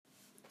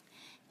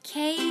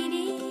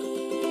Katie,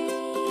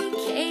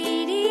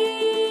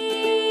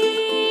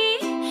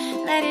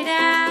 let it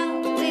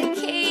out with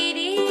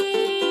Katie.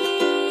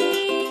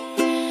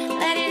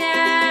 Let it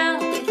out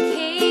with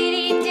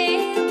Katie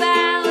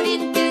Dalebout,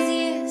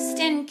 enthusiast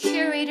and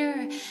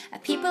curator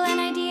of people and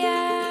ideas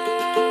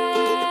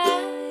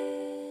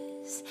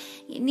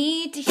you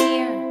need to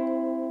hear.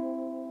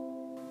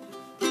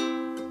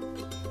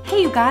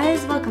 Hey you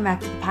guys, welcome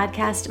back to the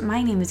podcast.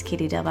 My name is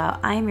Katie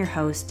Dalebout. I am your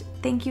host.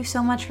 Thank you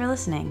so much for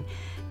listening.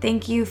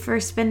 Thank you for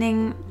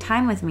spending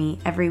time with me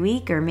every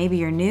week, or maybe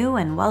you're new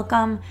and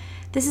welcome.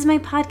 This is my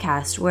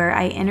podcast where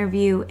I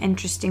interview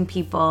interesting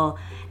people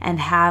and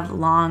have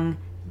long,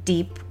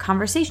 deep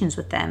conversations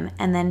with them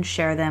and then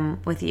share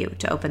them with you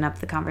to open up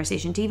the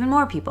conversation to even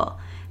more people.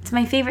 It's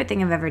my favorite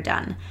thing I've ever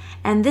done.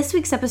 And this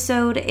week's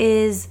episode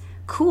is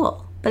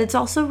cool, but it's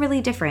also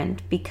really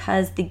different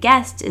because the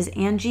guest is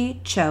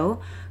Angie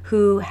Cho,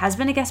 who has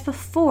been a guest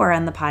before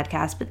on the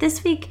podcast, but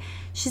this week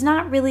she's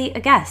not really a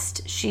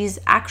guest. She's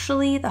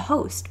actually the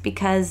host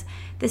because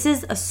this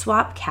is a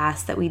swap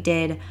cast that we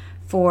did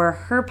for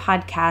her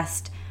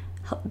podcast,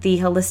 the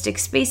Holistic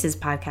Spaces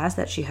podcast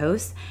that she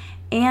hosts,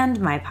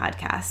 and my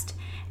podcast.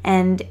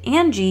 And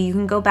Angie, you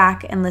can go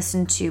back and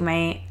listen to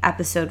my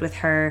episode with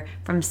her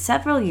from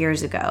several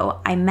years ago.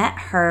 I met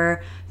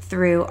her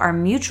through our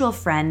mutual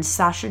friend,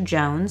 Sasha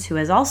Jones, who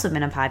has also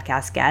been a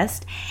podcast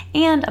guest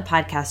and a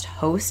podcast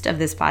host of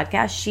this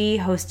podcast. She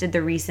hosted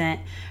the recent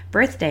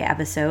birthday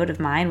episode of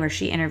mine where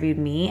she interviewed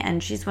me,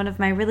 and she's one of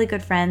my really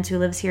good friends who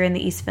lives here in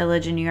the East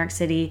Village in New York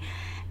City.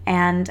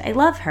 And I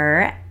love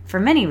her for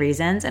many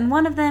reasons, and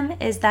one of them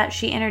is that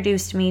she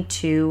introduced me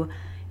to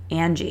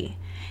Angie.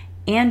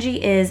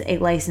 Angie is a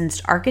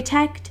licensed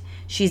architect.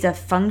 She's a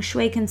feng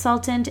shui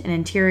consultant, an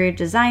interior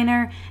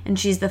designer, and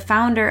she's the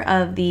founder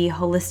of the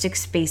Holistic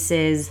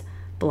Spaces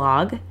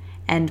blog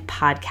and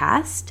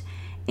podcast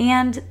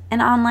and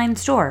an online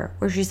store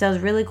where she sells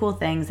really cool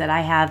things that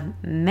I have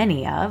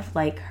many of,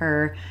 like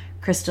her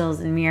crystals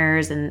and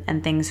mirrors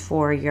and things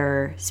for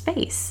your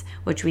space,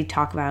 which we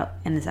talk about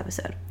in this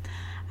episode.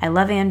 I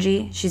love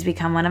Angie. She's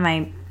become one of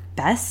my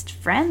best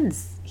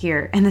friends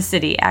here in the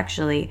city,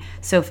 actually,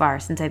 so far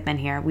since I've been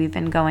here. We've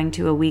been going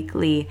to a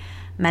weekly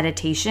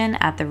meditation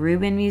at the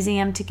Rubin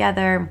Museum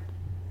together,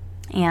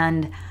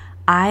 and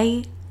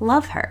I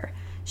love her.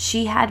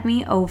 She had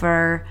me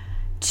over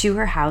to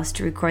her house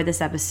to record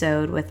this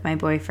episode with my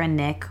boyfriend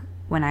Nick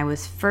when I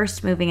was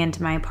first moving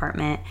into my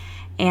apartment.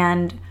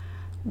 And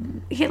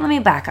here, let me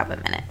back up a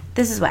minute.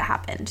 This is what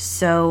happened.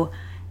 So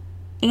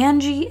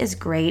Angie is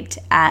great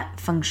at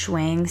feng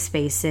shuiing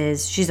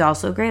spaces. She's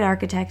also a great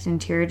architect,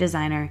 interior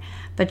designer.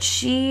 But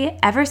she,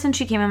 ever since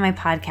she came on my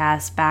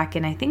podcast back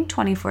in, I think,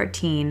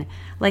 2014,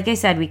 like I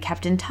said, we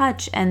kept in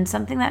touch. And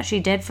something that she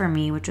did for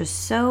me, which was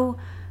so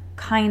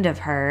kind of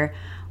her,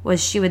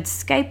 was she would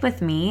Skype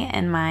with me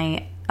in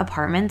my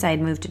apartments. I had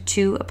moved to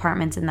 2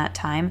 apartments in that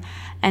time.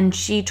 And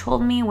she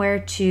told me where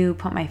to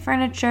put my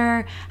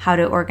furniture, how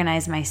to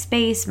organize my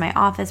space, my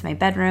office, my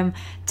bedroom,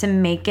 to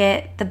make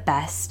it the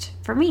best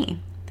for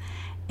me.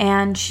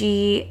 And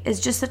she is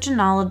just such a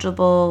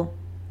knowledgeable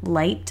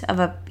light of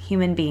a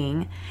human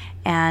being.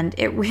 And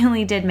it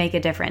really did make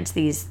a difference,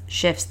 these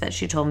shifts that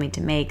she told me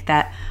to make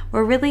that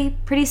were really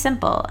pretty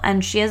simple.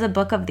 And she has a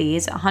book of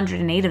these,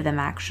 108 of them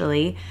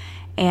actually.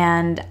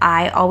 And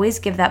I always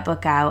give that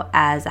book out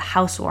as a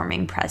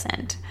housewarming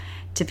present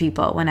to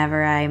people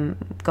whenever I'm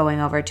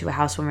going over to a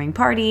housewarming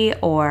party,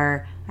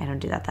 or I don't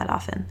do that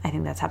often. I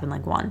think that's happened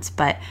like once.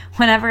 But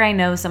whenever I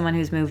know someone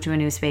who's moved to a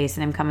new space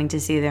and I'm coming to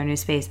see their new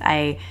space,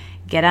 I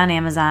get on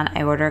Amazon,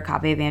 I order a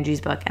copy of Angie's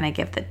book, and I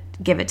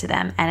give it to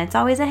them. And it's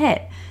always a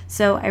hit.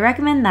 So I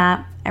recommend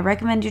that. I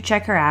recommend you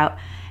check her out.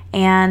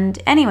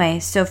 And anyway,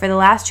 so for the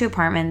last 2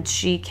 apartments,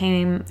 she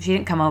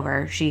didn't come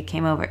over. She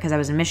came over because I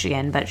was in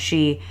Michigan, but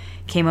she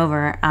came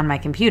over on my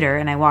computer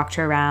and I walked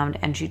her around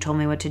and she told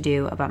me what to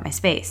do about my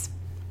space.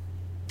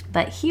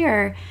 But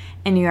here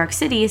in New York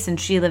City,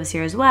 since she lives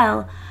here as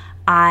well,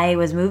 I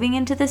was moving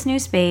into this new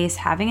space,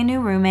 having a new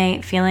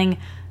roommate, feeling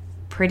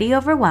pretty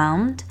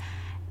overwhelmed.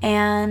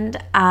 And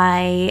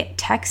I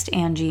text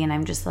Angie and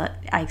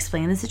I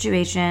explain the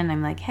situation.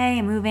 I'm like, hey,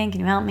 I'm moving. Can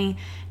you help me?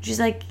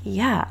 She's like,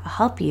 yeah, I'll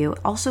help you.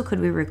 Also,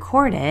 could we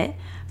record it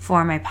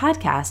for my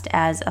podcast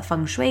as a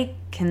feng shui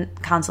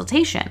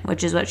consultation,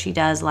 which is what she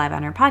does live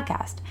on her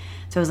podcast.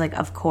 So I was like,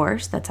 of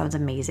course, that sounds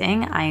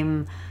amazing.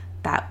 I'm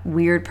that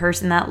weird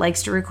person that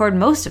likes to record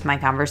most of my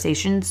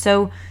conversations.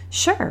 So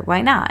sure,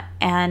 why not?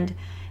 And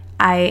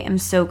I am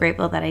so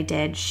grateful that I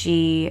did.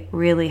 She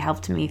really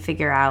helped me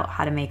figure out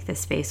how to make this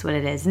space what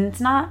it is. And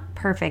it's not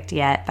perfect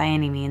yet by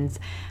any means,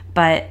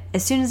 but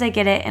as soon as I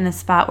get it in a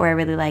spot where I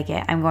really like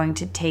it, I'm going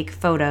to take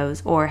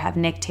photos or have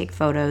Nick take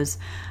photos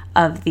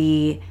of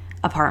the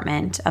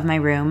apartment, of my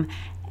room,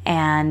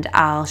 and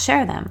I'll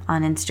share them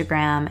on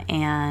Instagram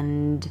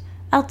and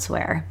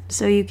elsewhere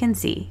so you can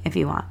see if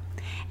you want.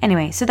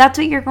 Anyway, so that's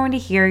what you're going to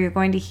hear. You're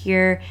going to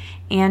hear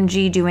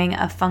Angie doing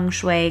a feng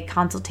shui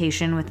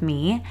consultation with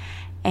me.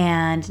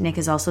 And Nick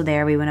is also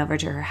there. We went over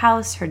to her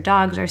house. Her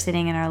dogs are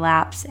sitting in our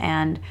laps.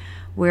 And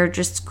we're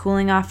just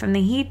cooling off from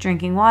the heat,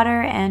 drinking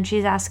water, and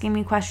she's asking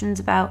me questions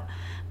about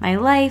my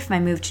life, my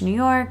move to New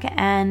York,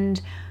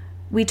 and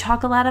we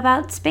talk a lot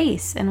about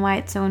space and why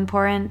it's so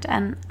important.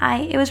 And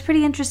it was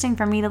pretty interesting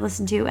for me to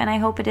listen to, and I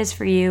hope it is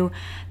for you.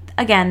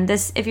 Again,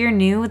 if you're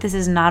new, this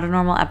is not a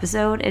normal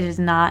episode. It is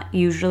not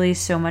usually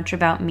so much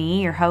about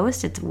me, your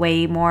host. It's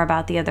way more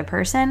about the other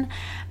person,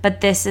 but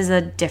this is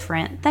a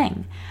different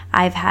thing.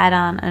 I've had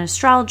on an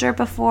astrologer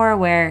before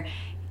where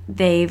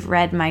they've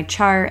read my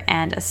chart,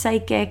 and a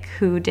psychic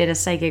who did a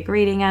psychic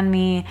reading on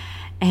me,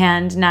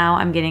 and now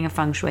I'm getting a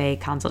feng shui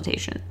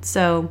consultation.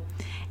 So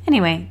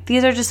anyway,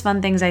 these are just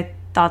fun things I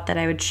thought that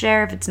I would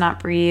share. If it's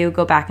not for you,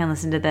 go back and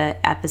listen to the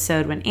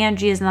episode when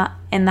Angie is not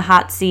in the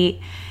hot seat,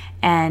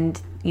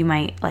 and you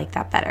might like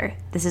that better.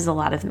 This is a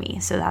lot of me,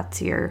 so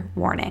that's your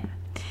warning.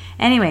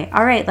 Anyway,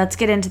 all right, let's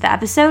get into the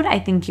episode. I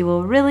think you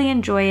will really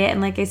enjoy it.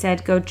 And like I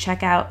said, go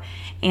check out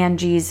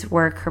Angie's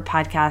work, her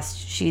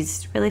podcast.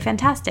 She's really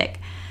fantastic.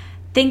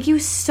 Thank you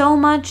so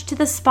much to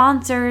the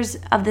sponsors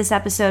of this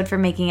episode for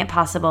making it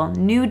possible.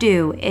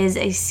 Nudu is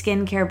a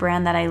skincare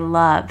brand that I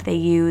love. They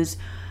use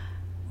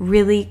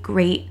really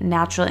great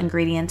natural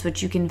ingredients,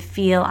 which you can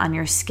feel on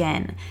your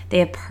skin. They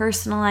have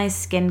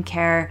personalized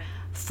skincare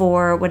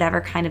for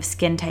whatever kind of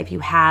skin type you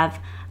have.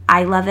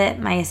 I love it.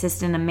 My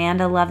assistant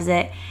Amanda loves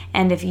it.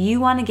 And if you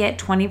want to get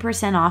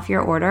 20% off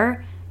your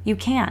order, you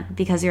can,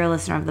 because you're a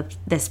listener of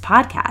this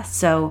podcast.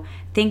 So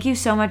thank you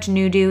so much,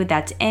 Nudu.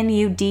 That's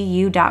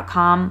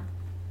nudu.com.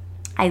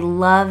 I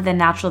love the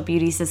natural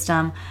beauty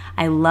system.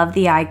 I love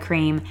the eye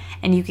cream.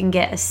 And you can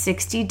get a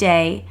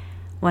 60-day,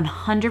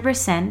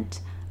 100%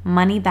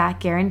 money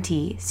back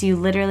guarantee. So you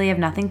literally have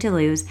nothing to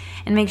lose.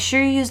 And make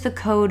sure you use the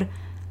code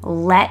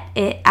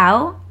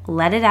LETITOUT.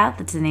 Let It Out,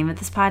 that's the name of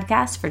this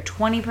podcast, for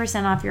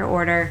 20% off your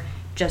order,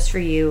 just for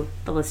you,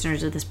 the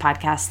listeners of this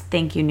podcast.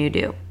 Thank you,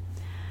 Nudu.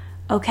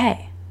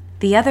 Okay,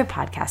 the other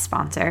podcast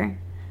sponsor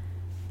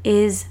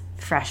is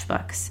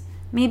FreshBooks.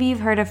 Maybe you've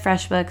heard of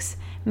FreshBooks,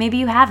 maybe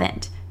you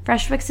haven't.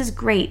 FreshBooks is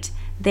great.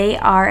 They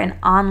are an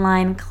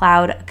online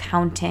cloud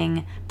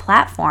accounting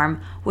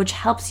platform which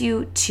helps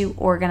you to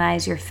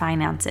organize your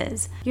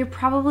finances. You're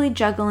probably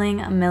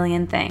juggling a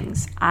million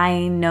things.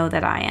 I know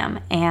that I am,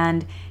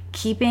 and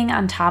keeping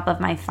on top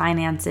of my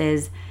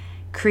finances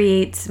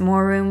creates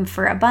more room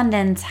for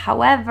abundance.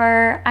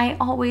 However, I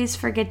always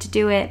forget to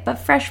do it, but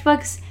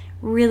FreshBooks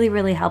really,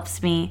 really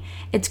helps me.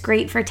 It's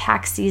great for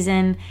tax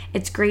season.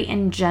 It's great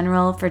in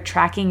general for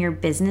tracking your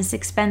business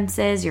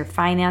expenses, your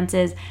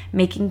finances,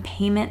 making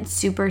payment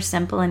super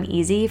simple and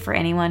easy for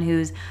anyone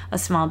who's a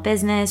small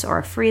business or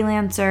a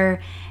freelancer.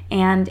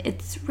 And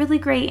it's really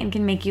great and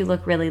can make you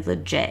look really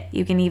legit.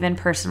 You can even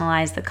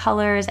personalize the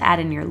colors, add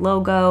in your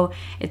logo.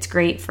 It's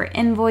great for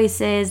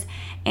invoices.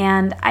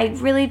 And I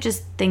really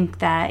just think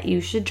that you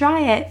should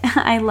try it.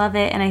 I love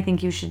it, and I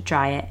think you should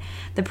try it.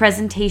 The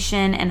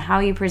presentation and how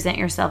you present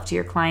yourself to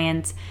your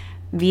clients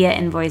via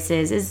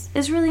invoices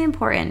is really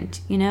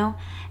important,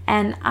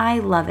 and I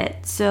love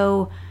it.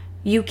 So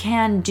you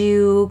can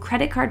do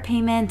credit card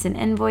payments and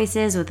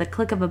invoices with a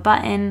click of a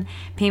button.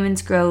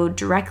 Payments go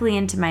directly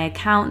into my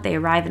account. They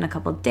arrive in a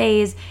couple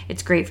days.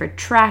 It's great for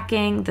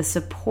tracking. The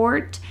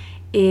support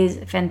is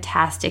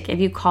fantastic. If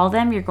you call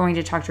them, you're going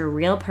to talk to a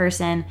real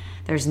person.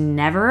 There's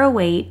never a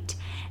wait,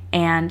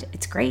 and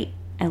it's great.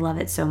 I love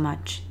it so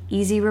much.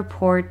 Easy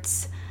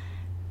reports,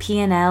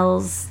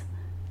 P&Ls,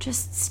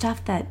 just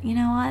stuff that,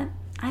 I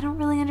don't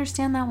really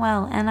understand that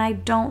well, and I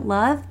don't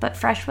love, but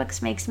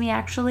FreshBooks makes me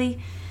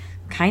actually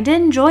kind of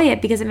enjoy it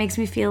because it makes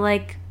me feel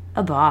like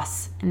a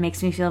boss and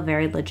makes me feel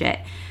very legit.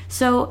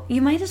 So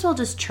you might as well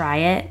just try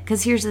it,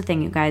 because here's the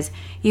thing, you guys.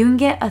 You can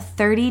get a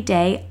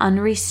 30-day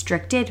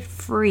unrestricted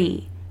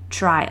free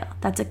trial.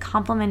 That's a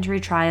complimentary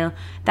trial.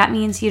 That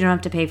means you don't have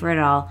to pay for it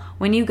at all.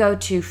 When you go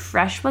to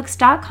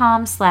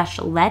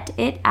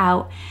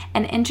freshbooks.com/letitout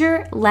and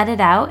enter Let It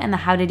Out in the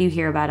How Did You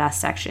Hear About Us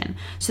section.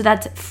 So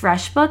that's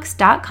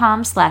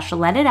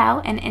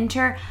freshbooks.com/letitout and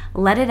enter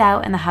Let It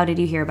Out in the How Did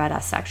You Hear About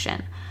Us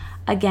section.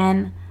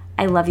 Again,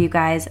 I love you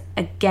guys.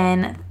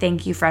 Again,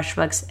 thank you,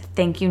 FreshBooks.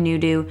 Thank you,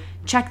 Nudu.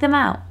 Check them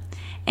out.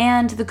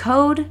 And the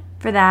code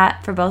for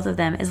both of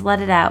them, is Let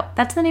It Out.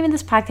 That's the name of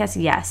this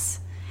podcast,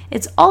 yes.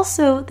 It's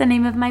also the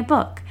name of my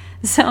book.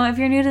 So if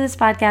you're new to this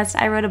podcast,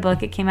 I wrote a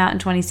book. It came out in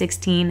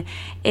 2016.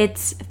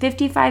 It's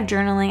 55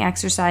 journaling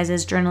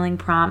exercises, journaling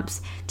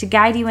prompts to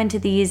guide you into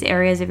these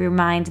areas of your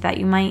mind that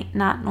you might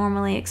not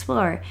normally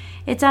explore.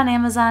 It's on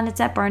Amazon. It's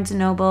at Barnes &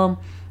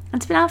 Noble.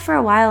 It's been out for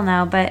a while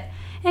now, but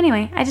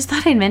anyway, I just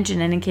thought I'd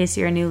mention it in case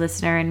you're a new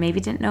listener and maybe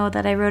didn't know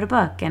that I wrote a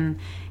book, and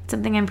it's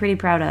something I'm pretty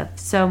proud of.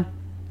 So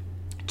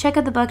check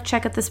out the book,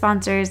 check out the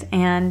sponsors,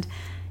 and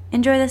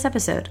enjoy this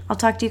episode. I'll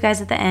talk to you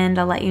guys at the end.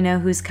 I'll let you know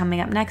who's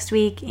coming up next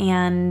week,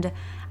 and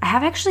I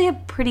have actually a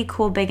pretty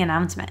cool big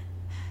announcement.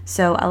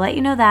 So I'll let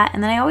you know that,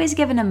 and then I always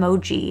give an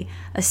emoji,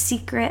 a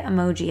secret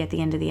emoji at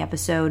the end of the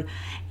episode,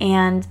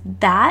 and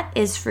that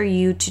is for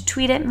you to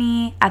tweet at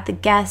me, at the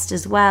guest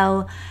as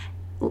well,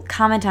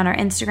 comment on our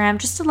Instagram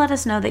just to let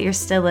us know that you're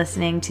still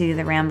listening to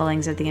the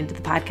ramblings at the end of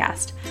the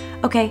podcast.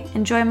 Okay,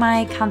 enjoy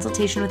my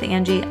consultation with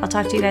Angie. I'll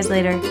talk to you guys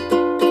later.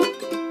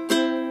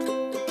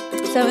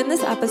 So in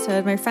this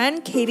episode, my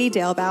friend Katie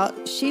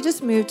Dalebout, she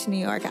just moved to New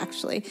York,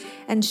 actually,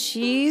 and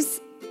she's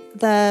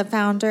the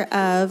founder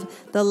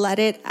of the Let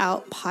It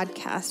Out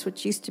podcast,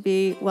 which used to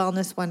be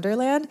Wellness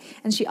Wonderland,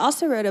 and she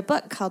also wrote a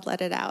book called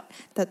Let It Out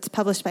that's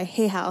published by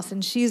Hay House,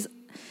 and she's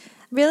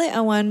really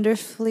a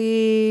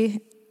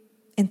wonderfully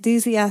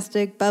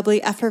enthusiastic,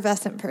 bubbly,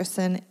 effervescent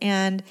person,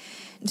 and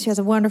she has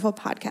a wonderful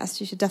podcast.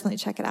 You should definitely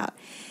check it out.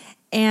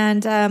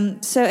 And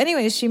so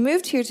anyways, she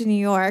moved here to New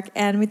York,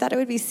 and we thought it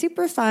would be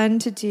super fun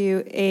to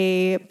do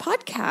a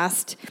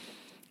podcast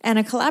and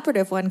a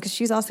collaborative one, because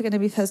she's also going to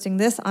be posting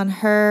this on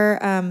her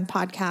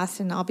podcast,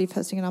 and I'll be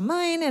posting it on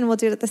mine, and we'll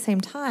do it at the same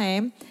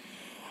time.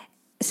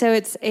 So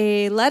it's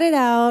a Let It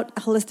Out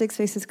Holistic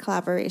Spaces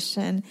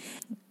collaboration.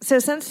 So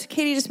since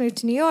Katie just moved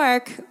to New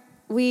York,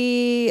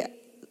 we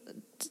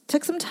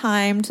took some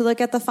time to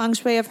look at the feng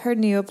shui of her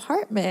new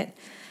apartment.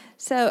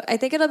 So I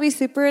think it'll be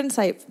super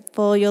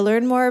insightful. You'll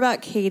learn more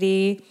about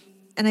Katie.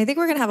 And I think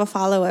we're going to have a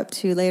follow-up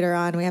too later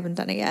on. We haven't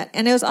done it yet.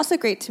 And it was also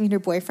great to meet her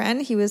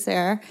boyfriend. He was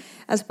there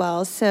as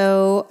well.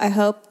 So I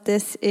hope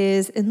this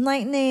is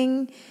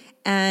enlightening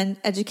and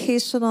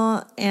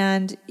educational,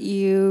 and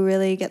you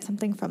really get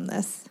something from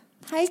this.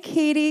 Hi,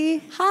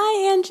 Katie.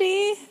 Hi,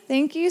 Angie.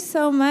 Thank you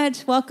so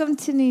much. Welcome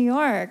to New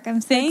York.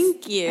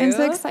 Thank you. I'm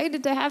so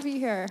excited to have you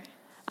here.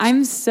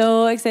 I'm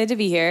so excited to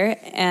be here,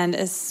 and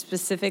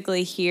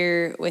specifically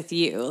here with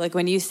you. Like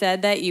when you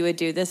said that you would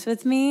do this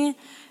with me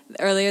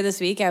earlier this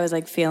week, I was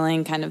like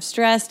feeling kind of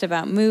stressed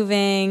about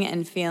moving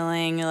and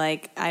feeling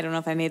like I don't know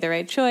if I made the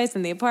right choice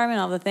in the apartment,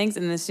 all the things.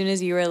 And as soon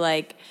as you were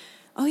like,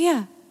 oh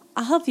yeah,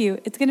 I'll help you,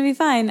 it's going to be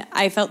fine,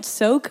 I felt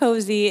so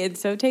cozy and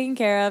so taken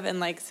care of, and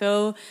like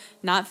so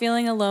not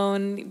feeling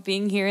alone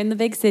being here in the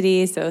big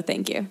city. So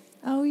thank you.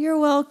 Oh, you're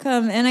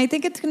welcome. And I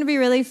think it's going to be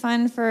really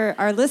fun for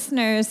our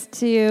listeners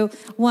to,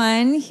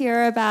 one,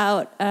 hear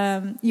about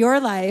your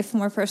life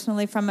more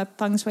personally from a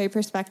feng shui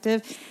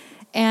perspective,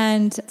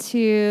 and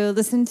to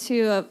listen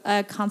to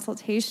a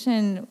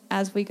consultation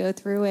as we go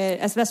through it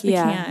as best we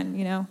can,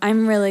 you know.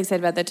 I'm really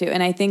excited about that too.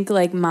 And I think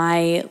like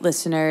my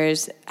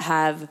listeners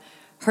have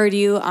heard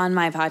you on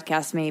my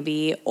podcast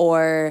maybe,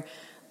 or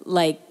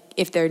like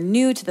if they're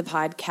new to the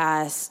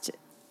podcast,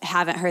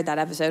 haven't heard that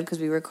episode because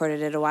we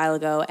recorded it a while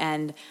ago,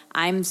 and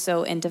I'm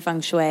so into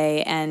feng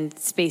shui and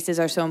spaces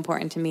are so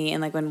important to me.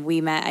 And like when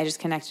we met, I just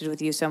connected with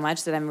you so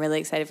much that I'm really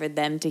excited for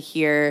them to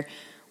hear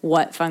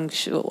what a feng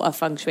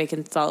shui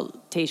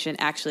consultation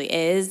actually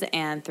is,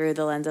 and through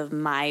the lens of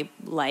my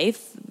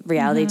life,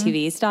 reality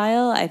TV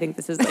style. I think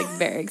this is like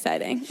very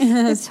exciting.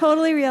 It's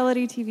totally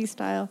reality TV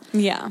style.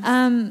 Yeah.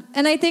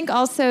 And I think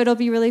also it'll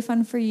be really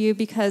fun for you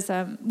because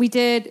we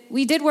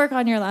did work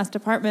on your last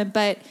apartment,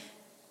 but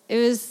it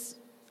was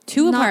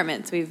two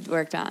apartments we've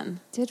worked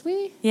on. Did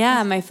we?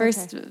 Yeah, my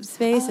first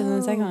space and then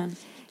the second one.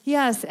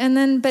 Yes, and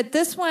then but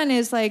this one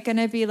is like going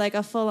to be like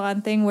a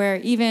full-on thing where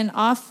even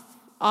off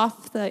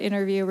the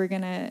interview we're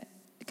going to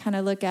kind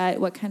of look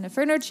at what kind of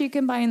furniture you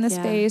can buy in the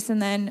space,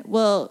 and then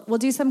we'll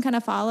do some kind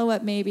of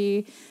follow-up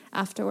maybe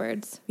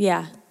afterwards.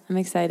 Yeah, I'm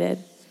excited.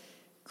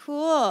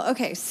 Cool.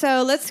 Okay,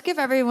 so let's give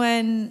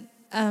everyone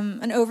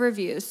an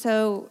overview.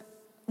 So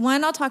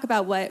one, I'll talk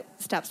about what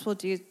steps we'll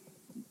do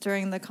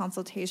during the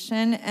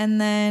consultation, and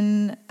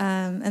then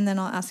I'll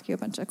ask you a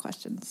bunch of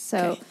questions.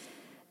 So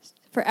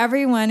for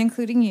everyone,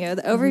 including you,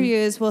 the overview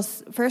is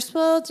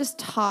we'll just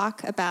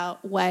talk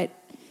about what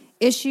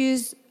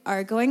issues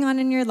are going on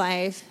in your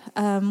life,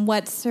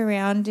 what's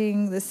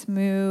surrounding this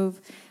move,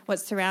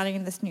 what's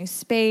surrounding this new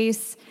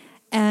space,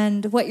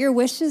 and what your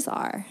wishes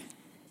are.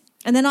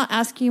 And then I'll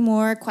ask you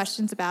more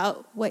questions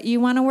about what you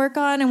want to work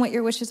on and what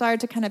your wishes are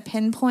to kind of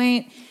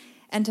pinpoint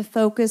and to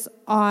focus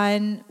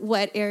on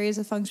what areas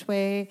of feng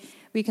shui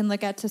we can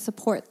look at to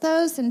support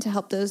those and to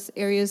help those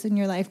areas in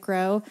your life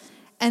grow.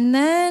 And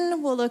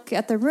then we'll look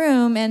at the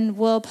room and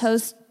we'll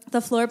post the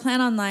floor plan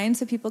online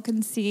so people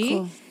can see.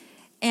 Cool.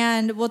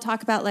 And we'll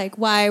talk about like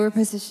why we're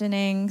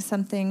positioning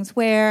some things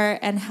where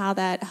and how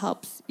that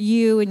helps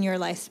you in your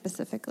life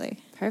specifically.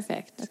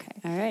 Perfect. Okay.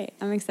 All right.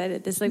 I'm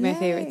excited. This is like my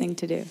favorite thing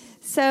to do.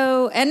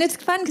 So, and it's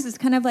fun because it's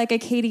kind of like a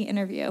Katie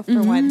interview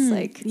for once.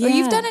 Like,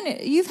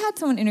 you've had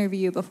someone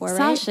interview you before,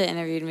 right? Sasha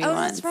interviewed me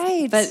once. That's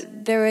right. But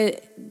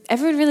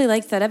everyone really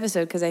liked that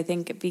episode because I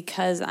think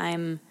because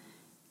I'm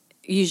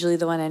usually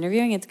the one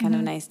interviewing, it's kind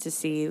of nice to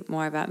see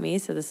more about me.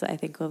 So this, I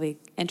think, will be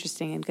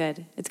interesting and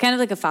good. It's kind of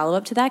like a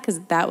follow-up to that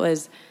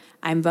because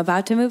I'm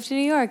about to move to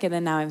New York and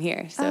then now I'm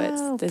here.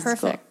 So this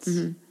perfect. is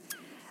cool.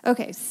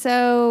 Okay,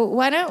 so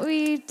why don't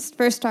we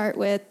first start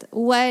with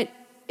what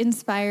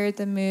inspired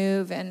the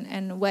move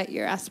and what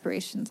your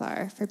aspirations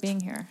are for being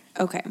here?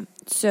 Okay,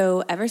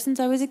 so ever since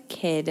I was a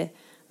kid,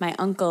 my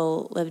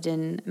uncle lived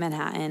in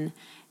Manhattan,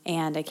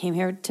 and I came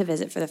here to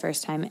visit for the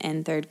first time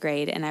in third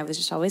grade, and I was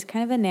just always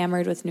kind of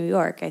enamored with New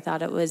York. I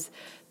thought it was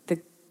the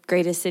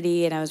greatest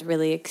city, and I was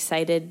really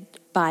excited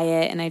by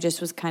it, and I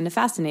just was kind of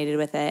fascinated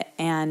with it.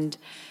 And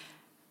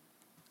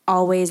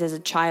always as a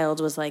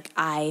child was like,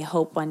 I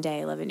hope one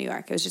day I live in New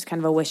York. It was just kind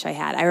of a wish I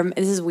had.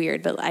 This is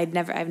weird, but I've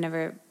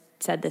never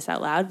said this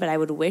out loud, but I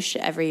would wish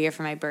every year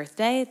for my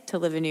birthday to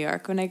live in New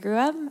York when I grew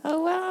up.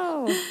 Oh,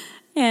 wow.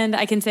 And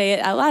I can say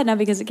it out loud now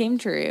because it came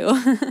true.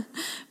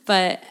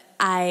 But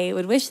I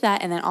would wish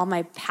that, and then all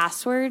my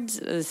passwords,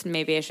 this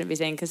maybe I shouldn't be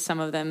saying because some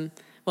of them,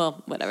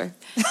 well, whatever.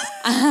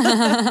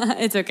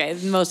 It's okay.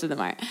 Most of them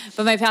aren't.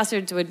 But my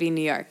passwords would be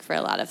New York for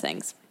a lot of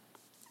things.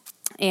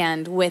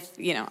 And with,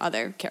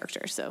 other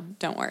characters, so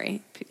don't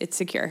worry. It's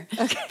secure.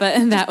 Okay.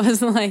 But that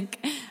was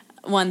like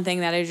one thing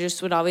that I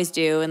just would always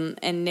do.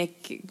 And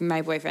Nick,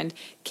 my boyfriend,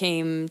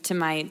 came to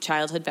my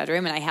childhood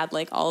bedroom, and I had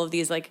like all of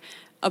these like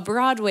a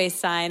Broadway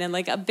sign and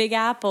like a Big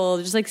Apple,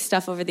 just like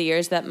stuff over the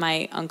years that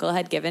my uncle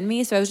had given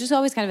me. So I was just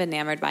always kind of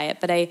enamored by it.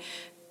 But I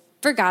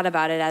forgot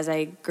about it as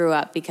I grew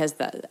up because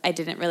I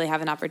didn't really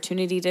have an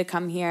opportunity to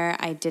come here.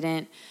 I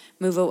didn't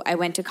move. I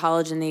went to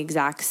college in the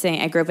exact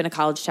same. I grew up in a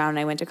college town. And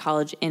I went to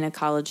college in a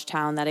college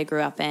town that I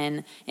grew up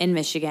in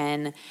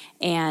Michigan.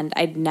 And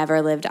I'd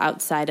never lived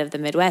outside of the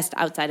Midwest,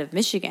 outside of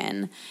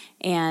Michigan.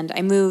 And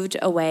I moved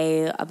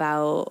away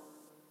about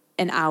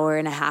an hour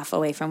and a half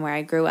away from where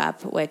I grew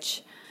up,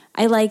 which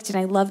I liked, and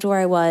I loved where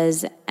I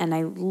was, and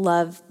I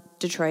loved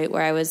Detroit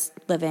where I was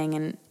living,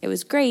 and it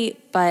was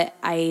great, but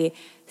I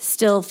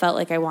still felt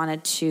like I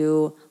wanted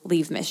to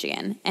leave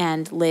Michigan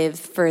and live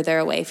further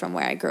away from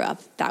where I grew up.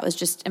 That was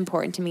just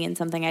important to me and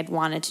something I'd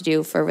wanted to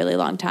do for a really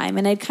long time.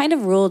 And I'd kind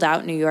of ruled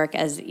out New York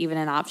as even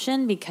an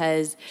option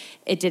because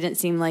it didn't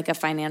seem like a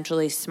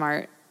financially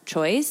smart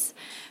choice.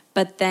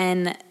 But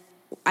then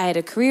I had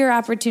a career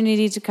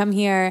opportunity to come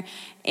here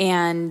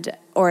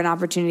or an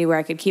opportunity where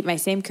I could keep my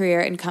same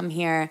career and come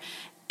here.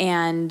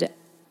 And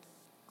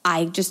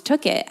I just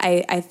took it.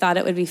 I thought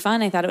it would be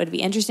fun. I thought it would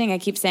be interesting. I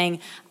keep saying,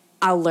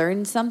 I'll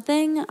learn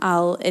something.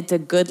 It's a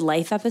good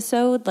life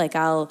episode.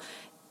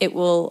 It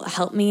will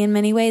help me in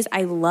many ways.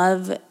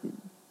 The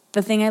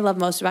thing I love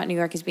most about New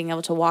York is being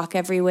able to walk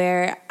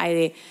everywhere.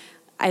 I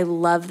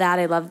love that.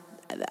 I love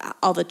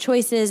all the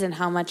choices and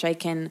how much I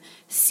can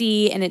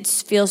see, and it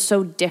feels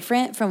so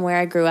different from where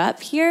I grew up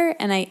here,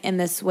 and in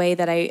this way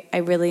that I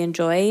really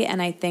enjoy.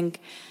 And I think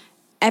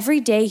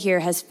every day here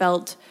has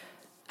felt,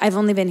 I've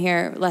only been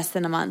here less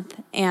than a month,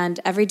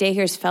 and every day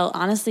here has felt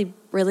honestly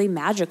really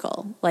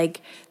magical. Like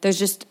there's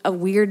just a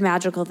weird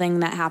magical thing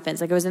that happens.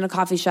 Like I was in a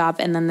coffee shop,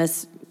 and then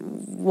this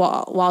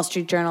Wall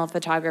Street Journal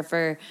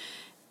photographer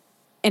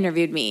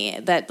interviewed me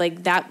that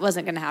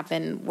wasn't going to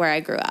happen where I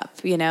grew up,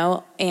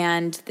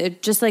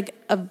 and just like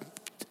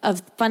a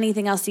funny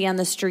thing I'll see on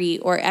the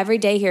street, or every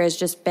day here has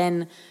just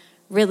been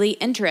really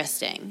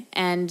interesting,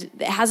 and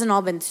it hasn't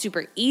all been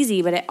super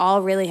easy, but it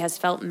all really has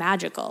felt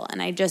magical,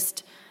 and I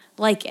just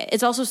like it.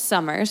 It's also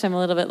summer, so I'm a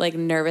little bit like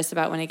nervous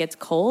about when it gets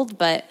cold,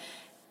 but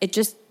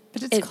it's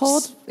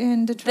cold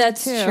in Detroit.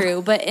 That's too.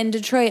 True, but in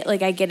Detroit,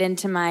 like I get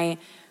into my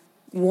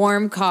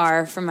warm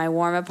car from my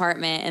warm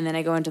apartment, and then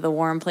I go into the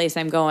warm place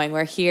I'm going,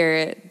 where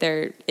here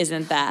there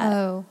isn't that.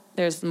 Oh.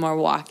 There's more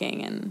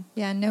walking and...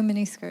 Yeah, no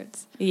mini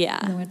skirts. Yeah.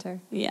 In the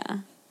winter. Yeah.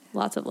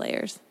 Lots of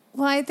layers.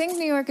 Well, I think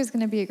New York is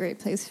going to be a great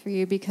place for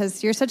you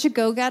because you're such a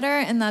go-getter,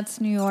 and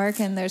that's New York,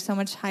 and there's so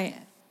much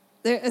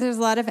there's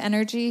a lot of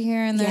energy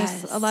here, and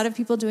there's a lot of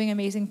people doing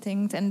amazing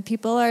things, and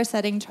people are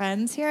setting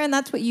trends here, and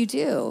that's what you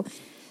do.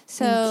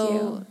 So...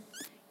 Thank you.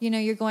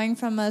 You're going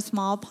from a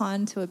small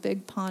pond to a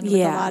big pond with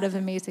a lot of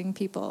amazing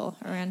people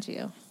around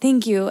you.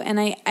 Thank you. And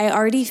I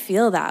already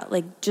feel that,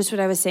 like just what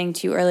I was saying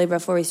to you earlier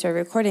before we started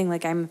recording,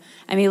 like I'm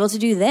able to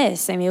do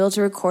this. I'm able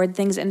to record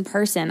things in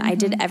person. Mm-hmm. I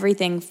did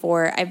everything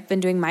I've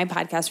been doing my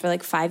podcast for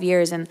like 5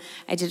 years, and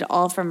I did it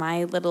all from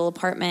my little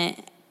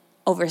apartment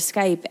over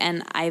Skype.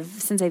 And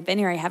since I've been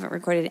here, I haven't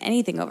recorded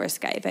anything over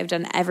Skype. I've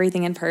done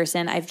everything in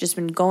person. I've just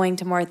been going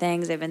to more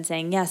things. I've been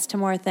saying yes to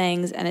more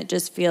things, and it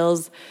just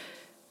feels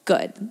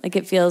good. Like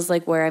it feels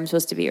like where I'm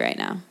supposed to be right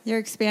now. You're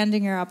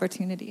expanding your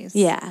opportunities.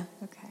 Yeah.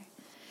 Okay.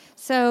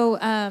 So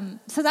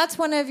that's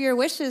one of your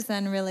wishes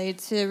then, really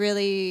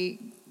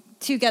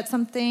to get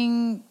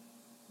something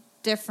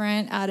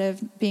different out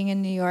of being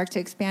in New York, to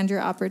expand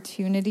your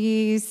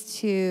opportunities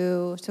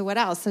to what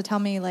else? So tell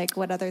me, like,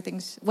 what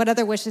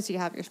other wishes do you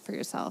have for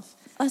yourself?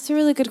 That's a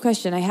really good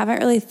question. I haven't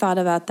really thought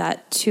about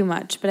that too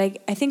much, but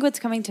I think what's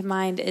coming to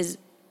mind is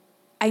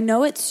I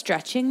know it's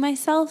stretching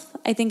myself.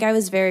 I think I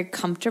was very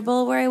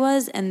comfortable where I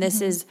was, and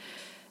this is,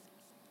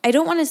 I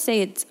don't want to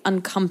say it's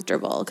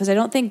uncomfortable, because I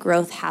don't think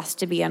growth has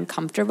to be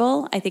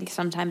uncomfortable. I think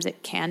sometimes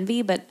it can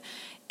be, but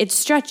it's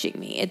stretching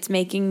me. It's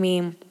making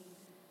me,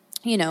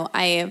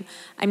 I'm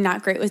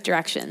not great with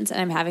directions, and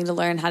I'm having to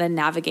learn how to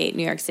navigate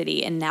New York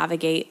City and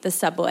navigate the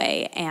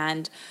subway,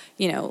 and,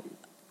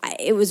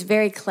 it was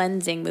very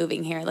cleansing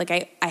moving here. Like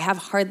I have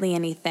hardly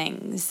any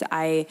things.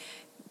 I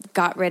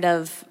got rid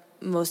of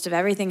most of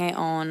everything I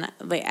own.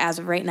 Like as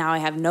of right now, I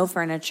have no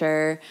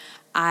furniture.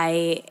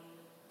 I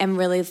am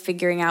really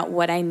figuring out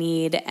what I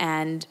need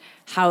and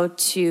how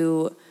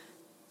to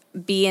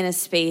be in a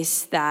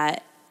space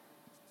that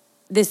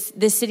this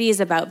city is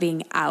about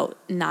being out,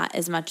 not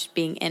as much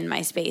being in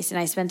my space. And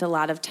I spent a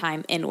lot of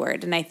time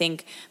inward. And I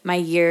think my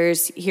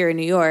years here in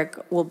New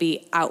York will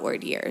be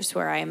outward years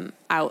where I'm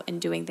out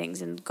and doing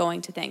things and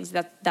going to things.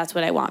 That's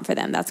what I want for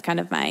them. That's kind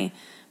of my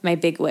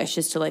big wish,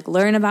 is to like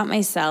learn about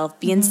myself,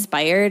 be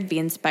inspired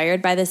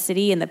by the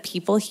city and the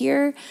people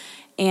here,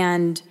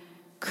 and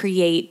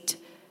create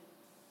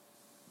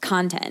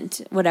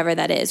content, whatever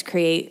that is,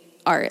 create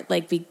art,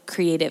 like be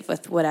creative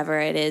with whatever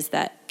it is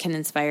that can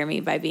inspire me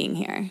by being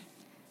here.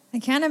 I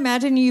can't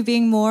imagine you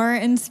being more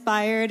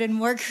inspired and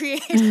more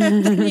creative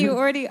than you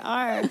already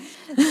are.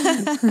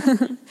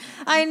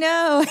 I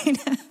know.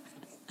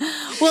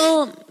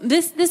 Well,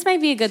 this might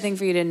be a good thing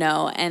for you to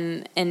know.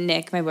 And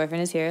Nick, my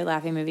boyfriend, is here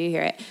laughing. Maybe you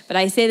hear it. But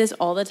I say this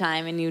all the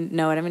time, and you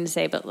know what I'm going to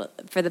say.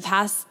 But for the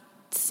past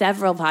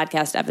several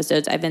podcast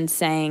episodes, I've been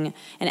saying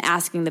and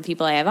asking the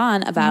people I have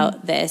on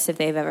about this, if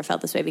they've ever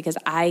felt this way, because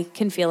I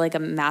can feel like a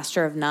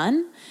master of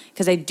none,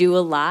 because I do a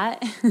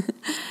lot,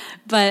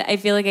 but I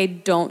feel like I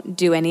don't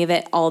do any of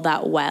it all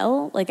that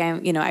well. Like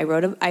I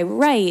wrote a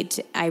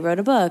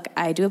book,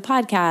 I do a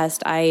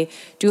podcast, I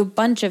do a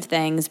bunch of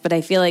things, but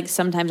I feel like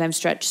sometimes I'm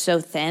stretched so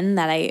thin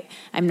that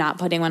I'm not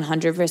putting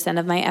 100%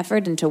 of my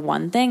effort into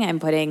one thing. I'm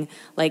putting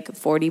like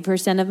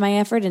 40% of my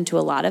effort into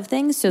a lot of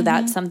things. So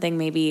that's something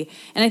maybe,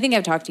 and I think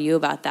I've talked to you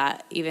about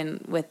that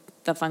even with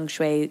the feng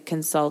shui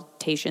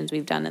consultations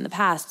we've done in the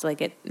past, like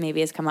it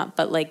maybe has come up,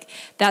 but like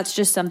that's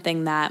just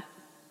something that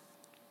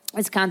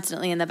is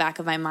constantly in the back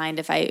of my mind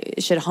if I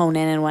should hone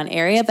in one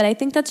area. But I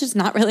think that's just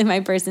not really my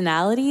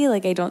personality.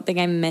 Like, I don't think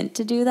I'm meant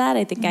to do that.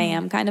 I think I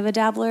am kind of a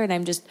dabbler, and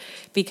I'm just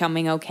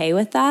becoming okay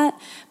with that.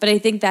 But I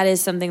think that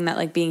is something that,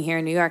 like, being here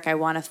in New York, I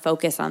want to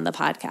focus on the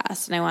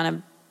podcast, and I want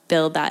to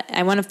build that.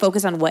 I want to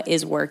focus on what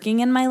is working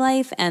in my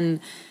life, and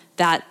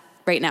that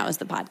right now is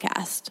the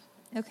podcast.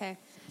 Okay.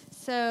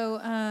 So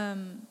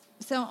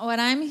what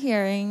I'm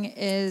hearing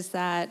is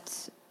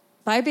that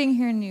by being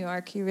here in New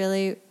York, you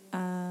really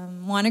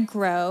want to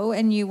grow,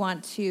 and you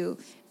want to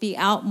be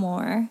out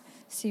more.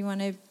 So you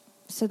want to,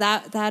 so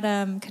that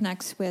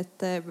connects with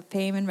the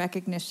fame and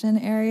recognition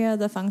area of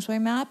the feng shui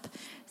map.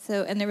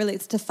 So, and it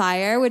relates to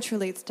fire, which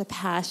relates to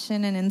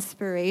passion and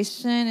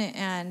inspiration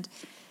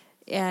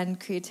and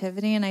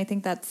creativity. And I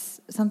think that's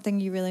something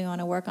you really want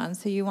to work on.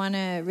 So you want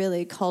to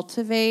really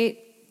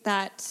cultivate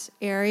that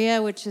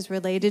area, which is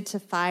related to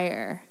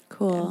fire.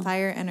 Cool. And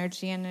fire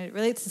energy, and it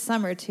relates to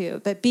summer too.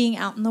 But being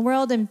out in the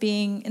world and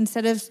being,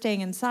 instead of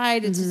staying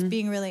inside, it's just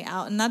being really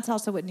out. And that's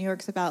also what New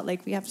York's about.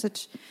 Like, we have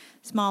such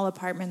small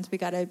apartments. We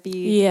got to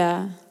be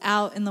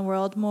out in the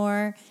world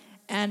more.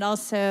 And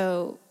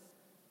also,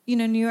 you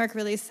know, New York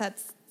really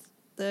sets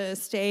the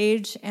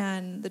stage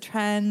and the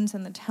trends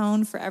and the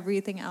tone for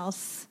everything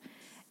else.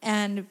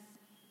 And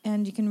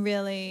you can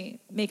really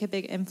make a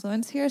big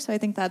influence here. So I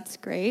think that's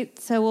great.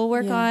 So we'll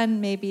work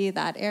on maybe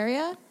that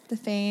area, the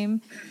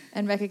fame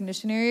and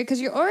recognition area, because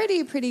you're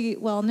already pretty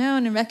well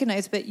known and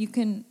recognized, but you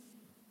can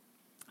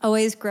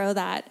always grow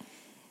that.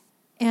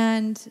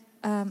 And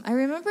I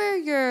remember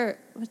your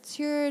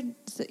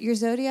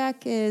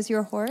zodiac is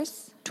your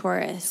horse?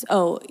 Taurus.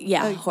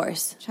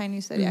 Horse.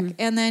 Chinese zodiac.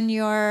 And then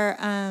your,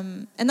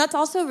 and that's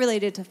also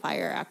related to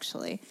fire,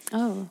 actually.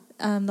 Oh.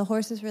 The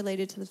horse is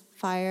related to the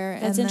fire.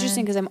 That's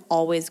interesting because I'm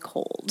always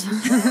cold.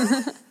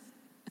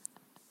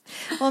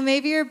 Well,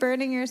 maybe you're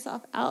burning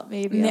yourself out.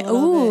 Maybe.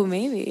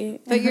 Maybe.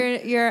 But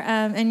your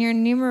and your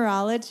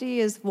numerology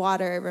is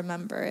water.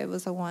 Remember, it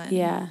was a 1.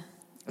 Yeah.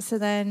 So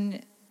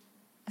then,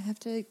 I have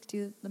to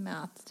do the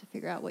math to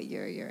figure out what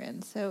year you're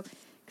in. So,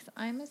 because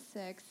I'm a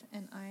 6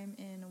 and I'm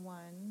in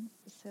 1,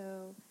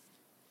 so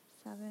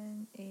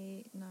 7,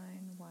 8, 9,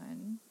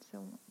 1.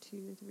 So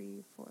 2,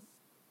 3, 4,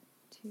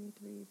 2,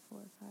 3, 4,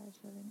 5,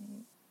 7,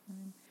 8,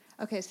 9.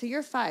 Okay, so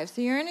you're 5.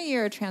 So you're in a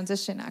year of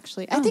transition,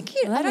 actually. I think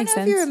you. I don't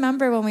know if you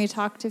remember when we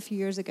talked a few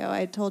years ago.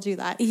 I told you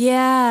that.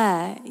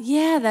 Yeah.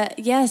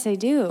 Yes, I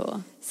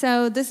do.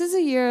 So this is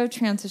a year of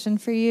transition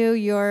for you.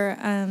 You're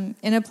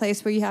in a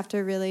place where you have to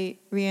really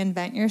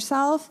reinvent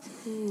yourself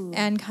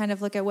and kind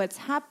of look at what's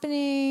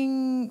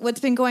happening, what's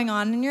been going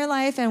on in your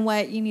life, and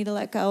what you need to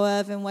let go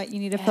of, and what you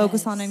need to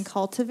focus on and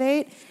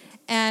cultivate.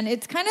 And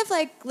it's kind of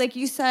like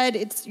you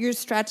said, you're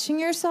stretching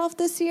yourself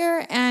this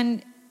year.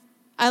 And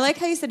I like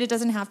how you said it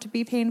doesn't have to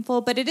be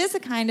painful, but it is a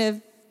kind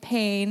of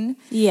pain.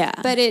 Yeah.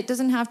 But it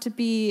doesn't have to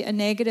be a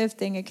negative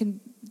thing.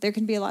 There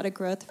can be a lot of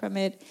growth from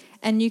it.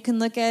 And you can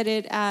look at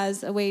it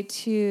as a way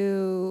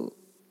to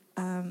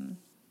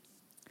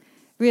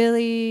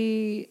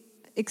really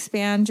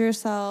expand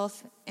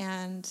yourself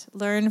and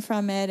learn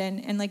from it.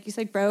 And like you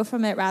said, grow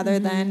from it rather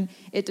than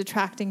it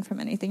detracting from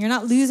anything. You're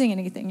not losing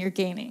anything. You're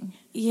gaining.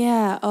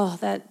 Yeah. Oh,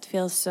 that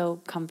feels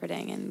so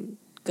comforting and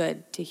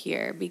good to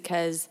hear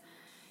because...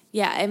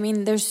 Yeah, I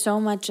mean, there's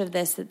so much of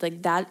this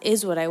that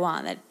is what I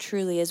want. That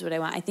truly is what I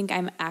want. I think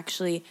I'm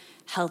actually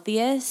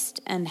healthiest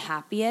and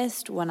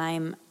happiest when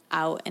I'm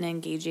out and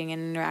engaging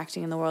and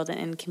interacting in the world and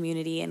in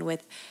community and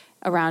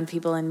around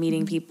people and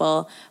meeting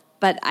people.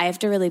 But I have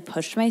to really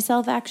push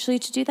myself actually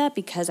to do that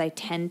because I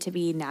tend to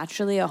be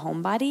naturally a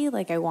homebody.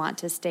 Like I want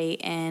to stay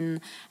in.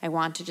 I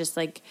want to just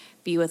like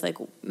be with like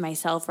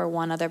myself or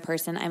one other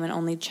person. I'm an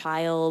only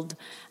child.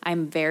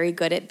 I'm very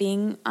good at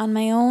being on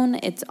my own.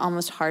 It's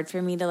almost hard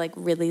for me to like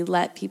really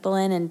let people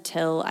in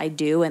until I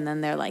do, and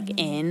then they're like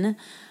in.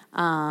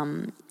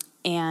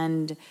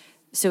 And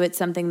so it's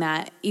something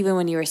that even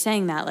when you were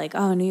saying that, like,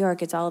 oh, New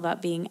York, it's all about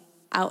being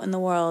out in the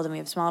world and we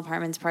have small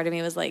apartments. Part of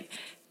me was like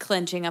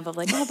clenching up of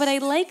like, oh, but I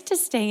like to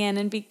stay in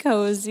and be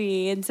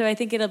cozy. And so I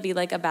think it'll be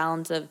like a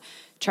balance of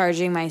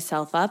charging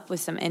myself up with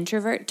some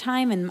introvert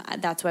time. And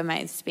that's why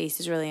my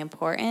space is really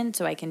important.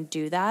 So I can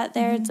do that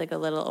there. It's like a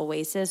little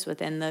oasis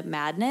within the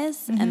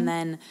madness and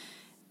then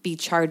be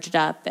charged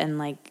up and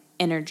like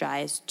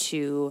energized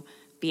to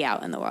be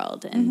out in the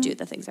world and do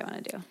the things I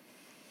want to do.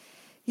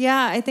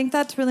 Yeah, I think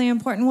that's really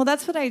important. Well,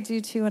 that's what I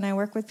do too when I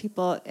work with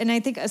people. And I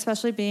think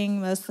especially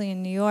being mostly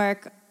in New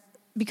York,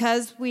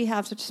 because we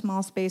have such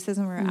small spaces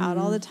and we're out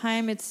all the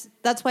time,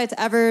 that's why it's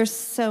ever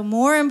so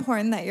more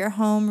important that your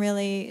home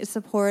really is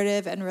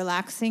supportive and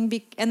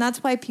relaxing. And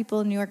that's why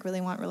people in New York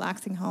really want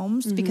relaxing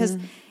homes because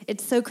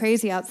it's so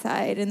crazy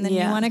outside. And then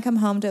you want to come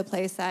home to a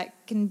place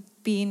that can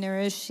be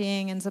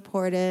nourishing and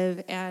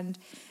supportive and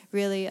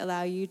really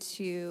allow you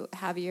to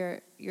have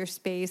your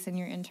space and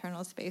your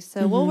internal space.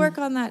 So we'll work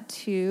on that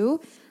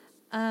too.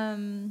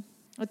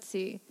 Let's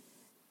see.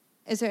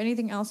 Is there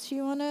anything else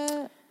you want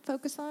to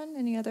focus on?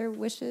 Any other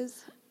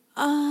wishes?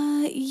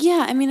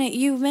 Yeah. I mean,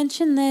 you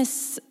mentioned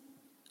this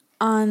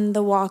on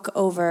the walk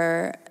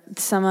over,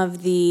 some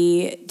of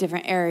the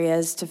different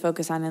areas to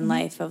focus on in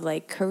life of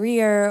like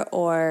career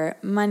or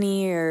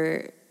money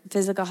or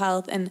physical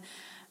health. And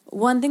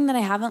one thing that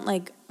I haven't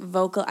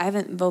I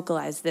haven't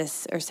vocalized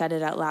this or said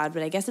it out loud,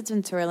 but I guess it's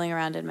been swirling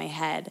around in my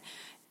head,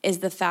 is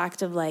the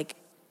fact of like,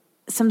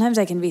 sometimes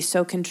I can be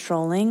so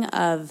controlling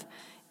of,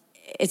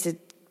 I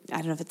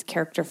don't know if it's a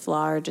character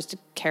flaw or just a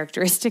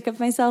characteristic of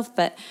myself,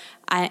 but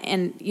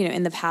in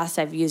the past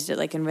I've used it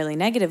like in really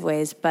negative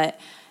ways, but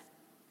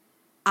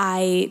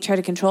I try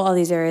to control all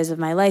these areas of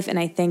my life. And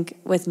I think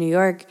with New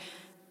York,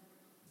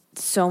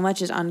 so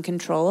much is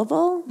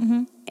uncontrollable.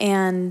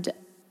 And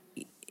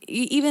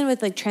even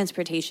with like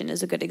transportation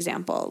is a good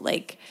example.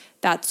 Like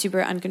that's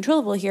super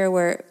uncontrollable here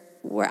where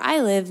I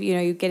live,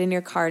 you get in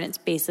your car and it's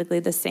basically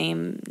the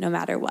same no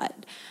matter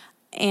what.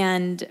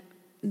 And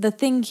the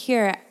thing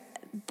here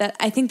that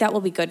I think that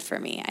will be good for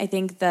me. I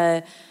think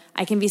I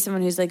can be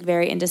someone who's like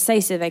very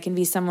indecisive. I can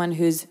be someone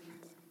who's,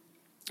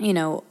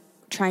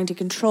 trying to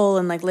control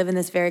and like live in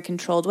this very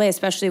controlled way,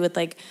 especially with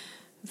like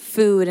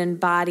food and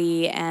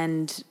body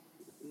and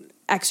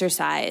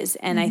exercise.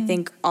 And I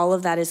think all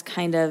of that is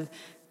kind of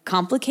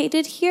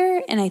complicated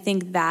here, and I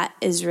think that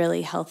is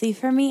really healthy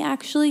for me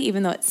actually,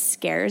 even though it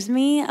scares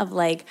me of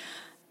like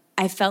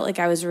I felt like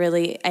I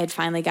had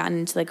finally gotten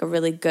into like a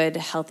really good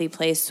healthy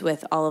place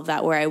with all of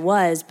that where I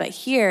was, but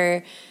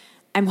here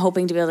I'm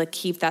hoping to be able to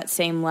keep that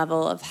same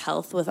level of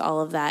health with all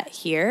of that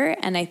here.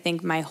 And I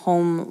think my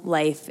home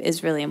life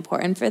is really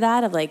important for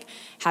that, of like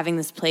having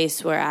this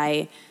place where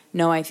I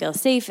know I feel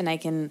safe and I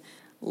can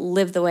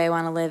live the way I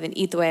want to live and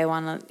eat the way I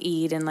want to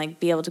eat and like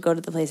be able to go to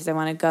the places I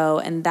want to go.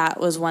 And that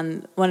was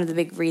one of the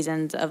big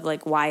reasons of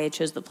like why I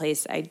chose the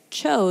place I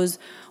chose,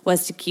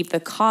 was to keep the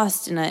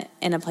cost in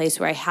a place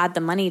where I had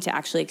the money to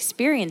actually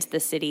experience the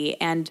city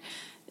and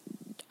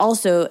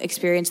also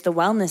experience the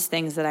wellness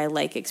things that I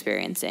like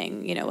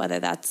experiencing, whether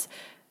that's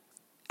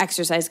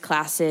exercise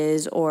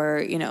classes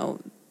or,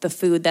 the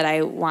food that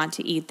I want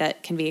to eat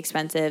that can be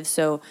expensive.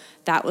 So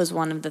that was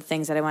one of the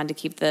things that I wanted to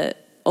keep the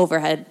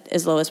overhead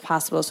as low as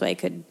possible so I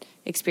could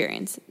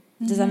experience.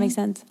 Does that make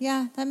sense?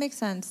 Yeah, that makes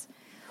sense.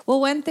 Well,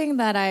 one thing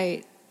that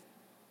I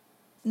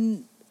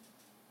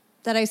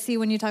see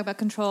when you talk about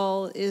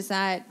control is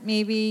that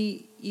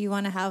maybe you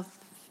want to have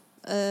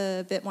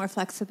a bit more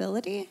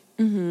flexibility,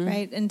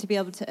 right? And to be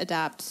able to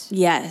adapt.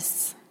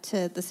 Yes.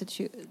 To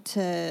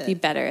to be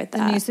better at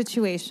that. The new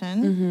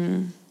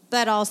situation.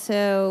 But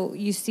also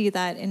you see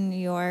that in New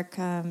York,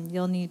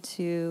 you'll need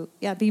to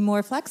be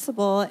more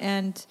flexible,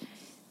 and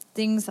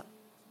things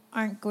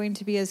aren't going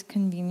to be as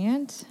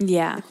convenient.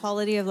 Yeah. The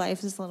quality of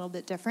life is a little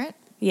bit different.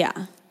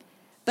 Yeah.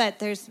 But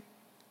there's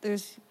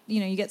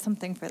you get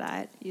something for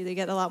that. You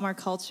get a lot more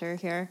culture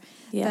here.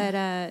 Yeah.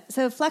 But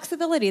so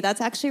flexibility, that's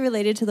actually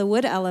related to the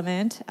wood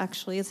element,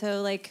 actually.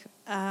 So like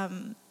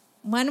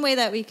one way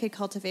that we could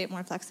cultivate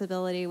more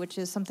flexibility, which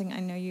is something I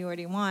know you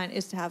already want,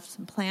 is to have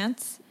some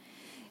plants.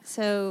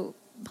 So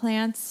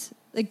plants,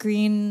 the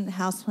green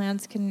house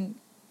plants, can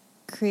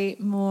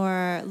create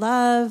more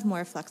love,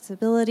 more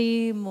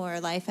flexibility, more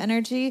life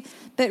energy.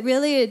 But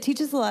really, it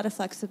teaches a lot of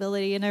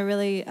flexibility in a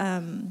really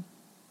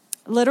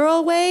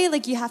literal way.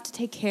 Like you have to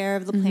take care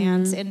of the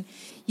plants, and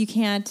you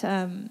can't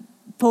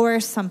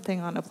force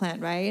something on a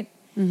plant, right?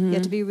 You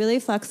have to be really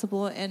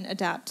flexible and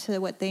adapt to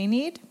what they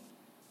need.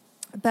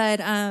 But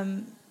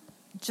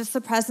just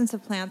the presence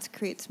of plants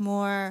creates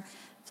more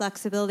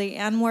flexibility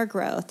and more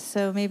growth.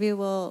 So maybe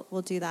we'll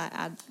do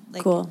that.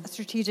 Cool.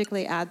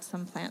 Strategically add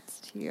some plants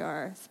to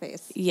your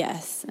space.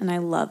 Yes, and I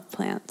love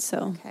plants,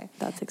 so Okay.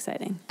 that's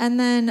exciting. And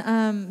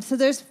then, so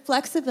there's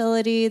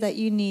flexibility that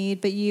you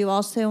need, but you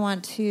also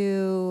want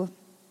to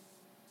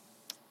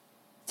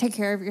take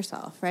care of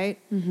yourself, right?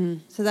 Mm-hmm.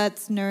 So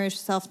that's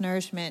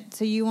self-nourishment.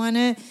 So you want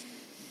to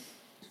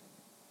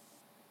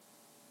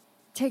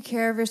take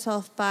care of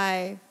yourself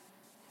by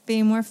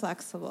being more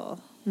flexible.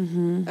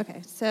 Mm-hmm.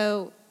 Okay,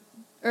 so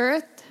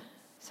earth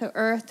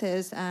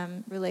is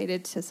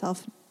related to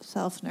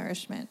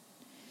self-nourishment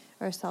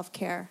or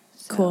self-care.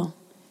 So, Cool.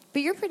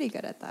 But you're pretty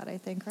good at that, I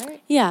think,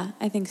 right? Yeah,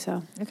 I think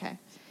so. Okay.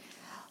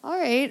 All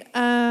right.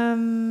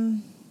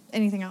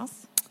 Anything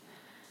else?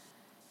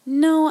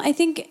 No,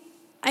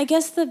 I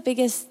guess the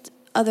biggest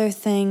other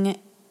thing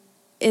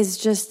is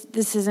just,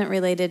 this isn't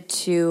related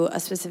to a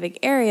specific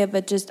area,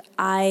 but just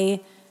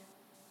I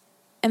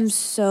am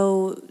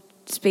so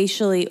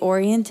spatially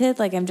oriented.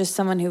 Like, I'm just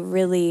someone who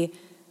really,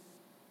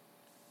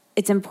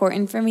 it's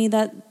important for me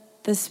that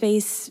the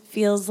space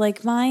feels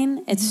like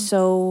mine. It's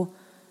so,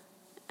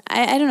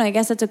 I don't know, I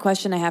guess that's a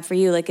question I have for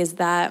you. Like, is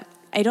that,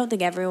 I don't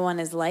think everyone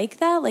is like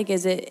that. Like,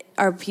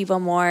 are people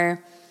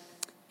more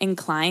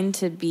inclined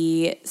to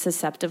be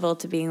susceptible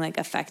to being like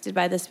affected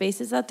by the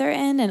spaces that they're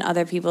in, and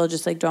other people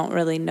just like don't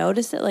really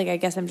notice it? Like, I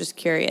guess I'm just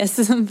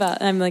curious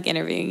about, I'm like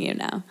interviewing you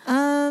now.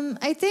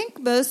 I think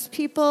most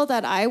people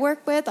that I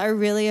work with are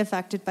really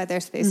affected by their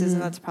spaces,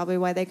 and that's probably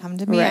why they come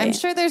to me. Right. I'm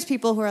sure there's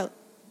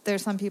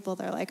some people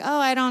that are like, oh,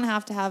 I don't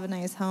have to have a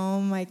nice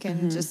home. I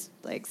can just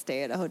like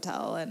stay at a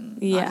hotel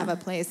and not have a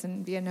place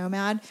and be a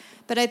nomad.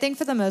 But I think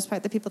for the most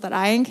part, the people that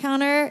I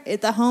encounter,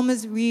 the home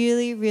is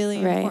really, really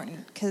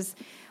important, because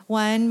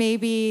one,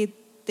 maybe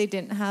they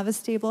didn't have a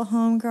stable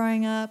home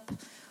growing up,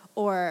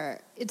 or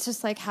it's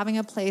just like having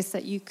a place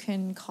that you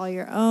can call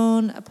your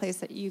own, a place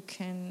that you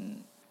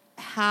can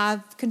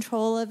have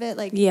control of it.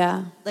 Like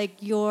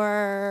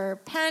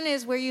your pen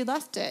is where you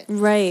left it.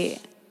 Right.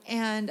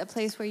 And a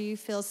place where you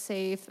feel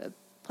safe, a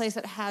place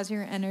that has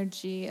your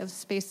energy, a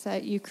space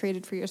that you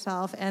created for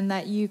yourself and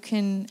that you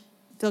can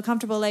feel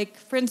comfortable. Like,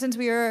 for instance,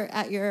 we were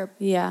at your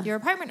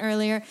apartment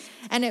earlier,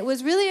 and it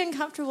was really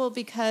uncomfortable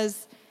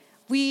because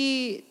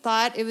we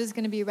thought it was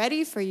going to be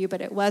ready for you,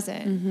 but it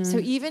wasn't. Mm-hmm. So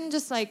even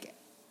just like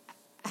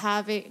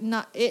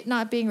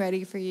not being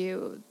ready for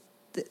you,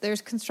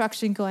 there's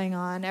construction going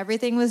on.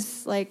 Everything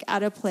was like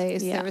out of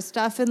place. Yeah. There was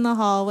stuff in the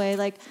hallway.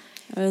 Like,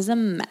 it was a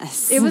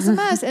mess. It was a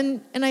mess.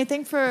 And I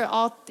think for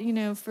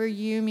for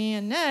you, me,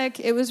 and Nick,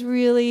 it was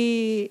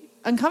really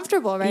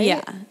uncomfortable, right?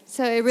 Yeah.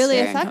 So it really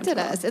affected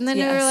us. And then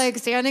we were like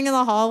standing in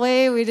the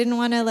hallway. We didn't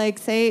want to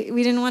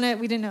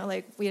we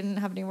didn't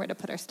have anywhere to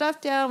put our stuff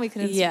down. We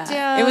couldn't sit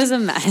down. It was a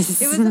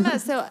mess. It was a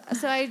mess. So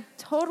I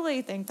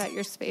totally think that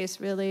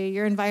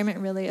your environment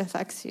really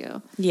affects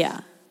you.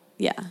 Yeah.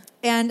 Yeah.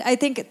 And I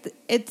think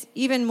it's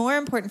even more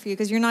important for you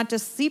because you're not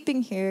just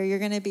sleeping here, you're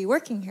going to be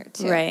working here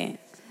too. Right.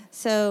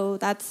 So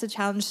that's the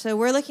challenge. So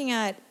we're looking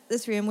at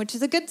this room, which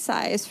is a good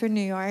size for New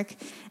York,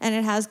 and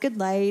it has good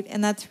light,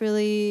 and that's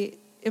really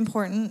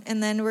important.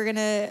 And then we're going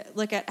to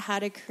look at how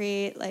to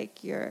create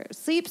like your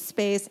sleep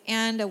space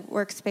and a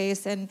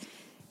workspace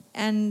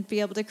and be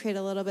able to create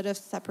a little bit of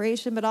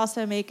separation, but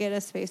also make it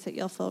a space that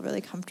you'll feel really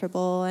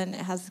comfortable and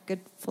it has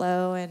good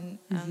flow and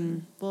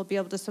we'll be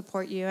able to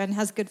support you and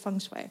has good feng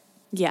shui.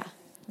 Yeah.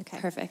 Okay.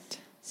 Perfect.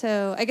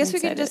 So I guess we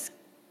can just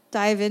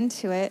dive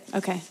into it.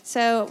 Okay.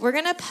 So we're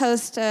going to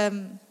post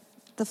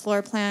the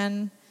floor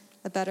plan,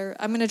 I'm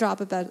going to drop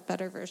a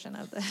better version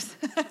of this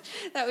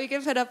that we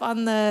can put up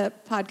on the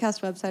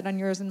podcast website on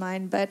yours and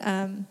mine. But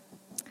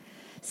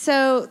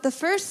so the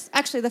first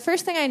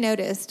thing I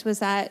noticed was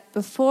that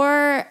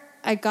before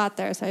I got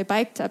there, so I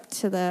biked up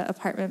to the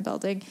apartment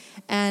building,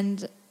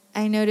 and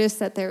I noticed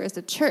that there was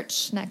a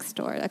church next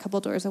door, a couple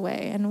doors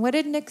away. And what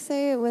did Nick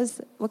say it was?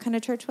 What kind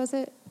of church was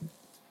it?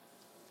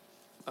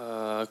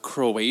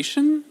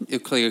 Croatian.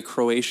 It's like a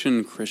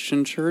Croatian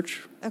Christian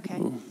church. Okay.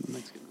 Ooh,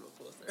 Mike's getting real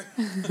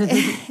close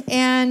there.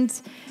 And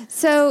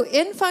so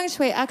in feng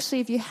shui, actually,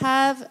 if you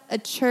have a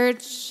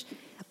church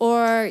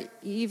or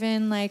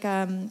even like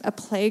a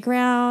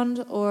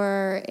playground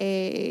or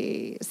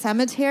a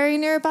cemetery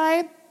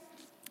nearby,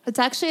 it's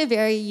actually a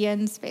very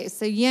yin space.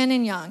 So yin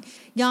and yang.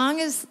 Yang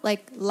is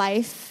like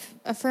life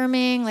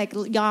affirming. Like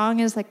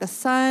yang is like the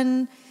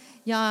sun.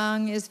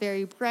 Yang is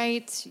very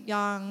bright.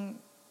 Yang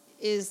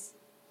is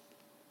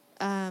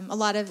a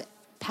lot of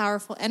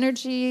powerful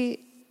energy,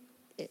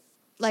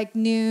 like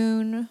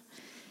noon.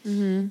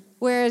 Mm-hmm.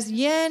 Whereas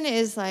yin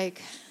is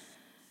like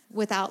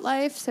without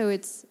life. So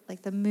it's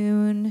like the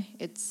moon.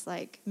 It's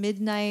like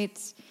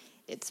midnight.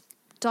 It's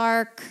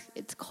dark,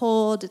 it's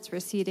cold, it's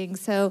receding.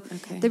 So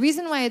the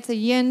reason why it's a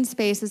yin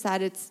space is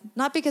that it's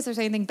not because there's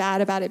anything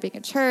bad about it being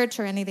a church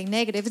or anything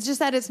negative. It's just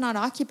that it's not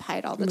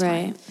occupied all the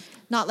time.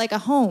 Not like a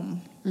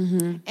home.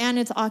 Mm-hmm. And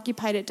it's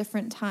occupied at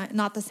different times,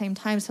 not the same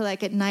time. So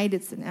like at night,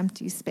 it's an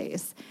empty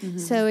space. Mm-hmm.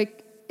 So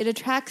it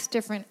attracts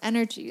different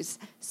energies.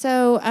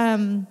 So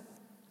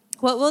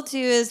what we'll do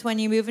is when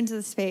you move into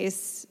the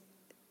space,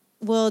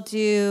 we'll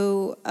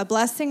do a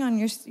blessing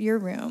on your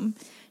room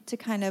to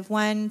kind of,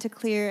 one, to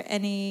clear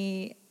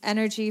any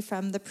energy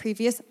from the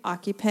previous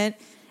occupant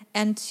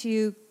and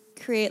to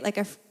create like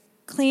a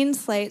clean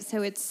slate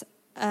so it's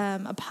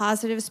a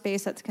positive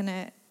space that's going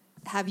to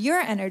have your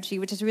energy,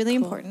 which is really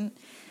important.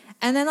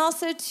 And then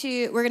also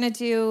we're going to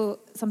do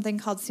something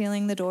called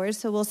sealing the doors.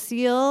 So we'll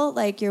seal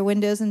like your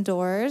windows and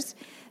doors.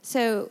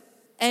 So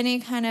any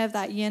kind of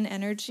that yin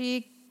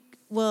energy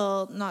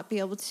will not be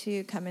able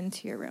to come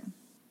into your room.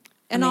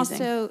 And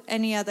Amazing. also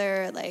any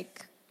other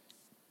like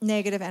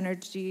negative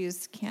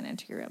energies can't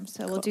enter your room.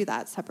 So we'll do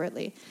that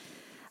separately.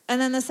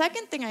 And then the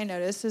second thing I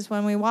noticed is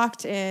when we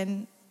walked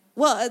in,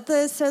 well,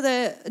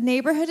 the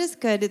neighborhood is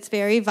good. It's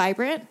very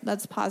vibrant.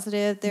 That's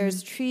positive.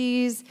 There's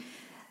trees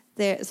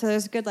there, so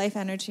there's good life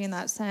energy in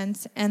that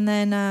sense. And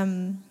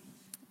then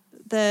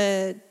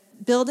the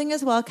building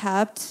is well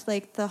kept.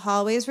 Like the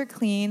hallways were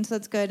clean, so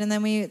that's good. And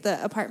then the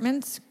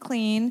apartment's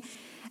clean.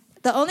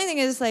 The only thing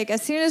is, like,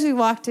 as soon as we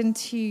walked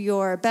into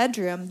your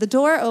bedroom, the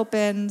door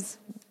opens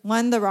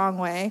the wrong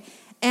way,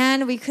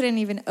 and we couldn't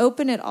even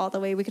open it all the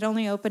way. We could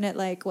only open it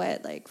like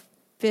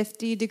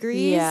 50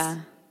 degrees.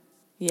 Yeah.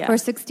 Or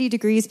 60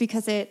 degrees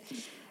because it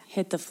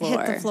Hit the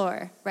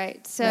floor.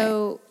 Right.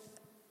 So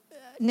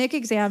Nick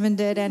examined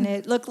it, and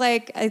it looked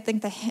like, I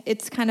think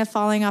it's kind of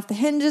falling off the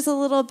hinges a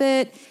little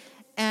bit,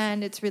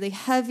 and it's really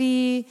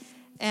heavy.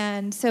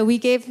 And so we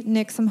gave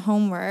Nick some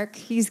homework.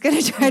 He's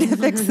going to try to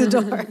fix the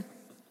door.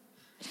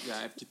 Yeah,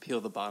 I have to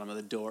peel the bottom of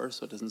the door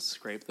so it doesn't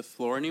scrape the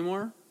floor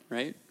anymore,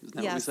 right? Isn't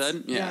that Yes. what we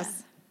said? Yeah.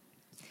 Yes.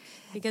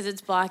 Because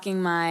it's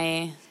blocking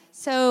my...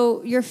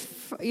 So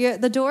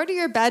the door to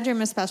your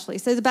bedroom especially.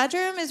 So the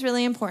bedroom is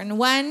really important.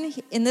 One,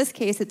 in this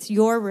case, it's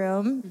your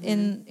room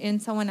in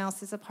someone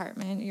else's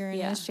apartment. You're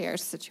in a share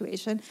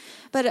situation.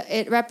 But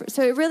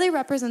so it really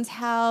represents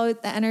how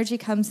the energy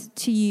comes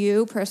to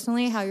you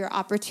personally, how your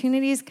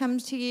opportunities come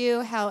to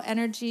you, how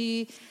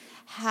energy,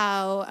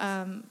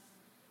 how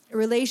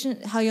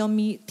how you'll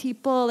meet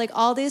people, like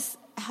all this,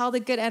 how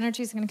the good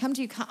energy is going to come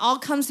to you, all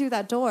comes through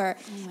that door.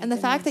 And the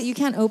fact that you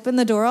can't open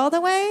the door all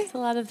the way. It's a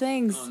lot of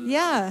things.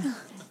 Yeah.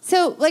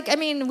 So, like, I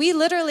mean, you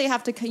literally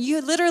have to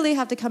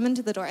come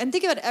into the door. And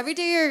think about it, every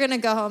day you're going to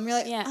go home, you're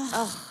like,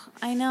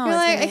 I know. You're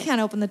like, I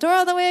can't open the door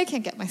all the way, I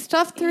can't get my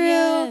stuff through.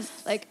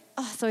 Yes. Like,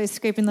 it's always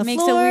scraping the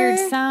Makes floor. a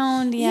weird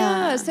sound,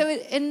 yeah.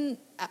 So,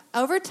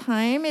 over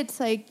time,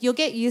 it's like, you'll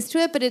get used to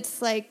it, but it's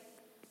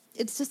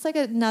just like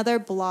another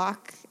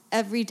block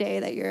every day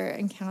that you're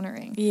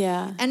encountering.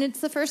 Yeah. And it's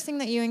the first thing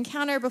that you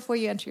encounter before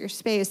you enter your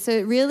space. So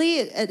it really,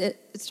 it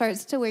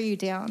starts to wear you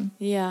down.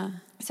 Yeah.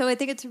 So I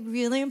think it's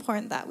really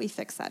important that we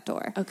fix that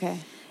door. Okay.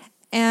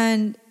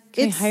 And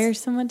Can we hire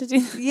someone to do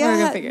that?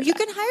 Yeah, you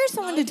can hire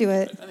someone to do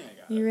it. I think I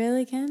got it. You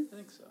really can? I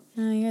think so.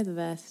 Oh, you're the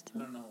best. I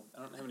don't know.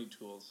 I don't have any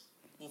tools.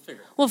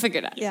 We'll figure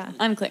it out. Yeah.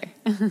 I'm clear.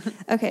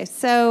 Okay,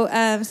 so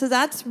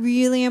that's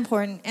really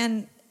important.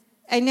 And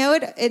I know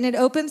it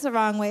opens the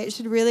wrong way. It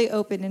should really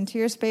open into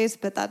your space,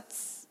 but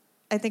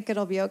I think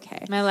it'll be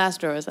okay. My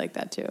last door was like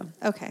that too.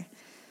 Okay.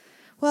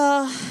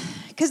 Well,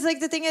 because like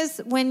the thing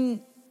is,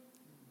 when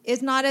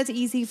it's not as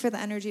easy for the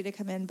energy to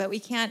come in, but we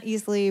can't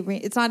easily,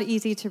 it's not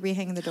easy to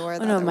rehang the door.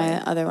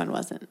 My other one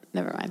wasn't.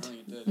 Never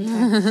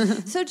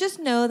mind. So just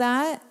know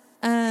that,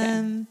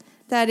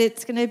 that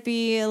it's going to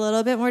be a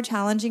little bit more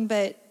challenging,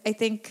 but I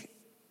think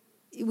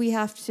we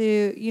have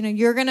to,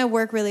 you're going to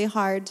work really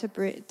hard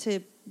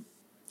to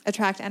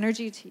attract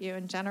energy to you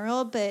in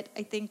general, but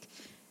I think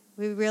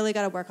we really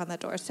got to work on that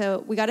door.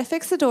 So we got to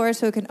fix the door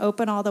so it can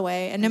open all the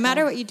way. And no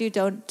matter what you do,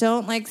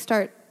 don't like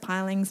start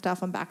piling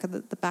stuff on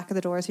the back of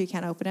the door so you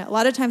can't open it. A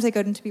lot of times I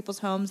go into people's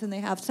homes and they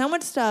have so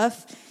much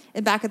stuff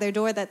in the back of their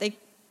door that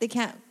they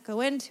can't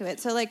go into it.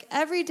 So like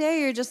every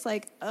day you're just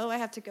like, I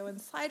have to go in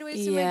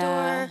sideways to my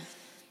door.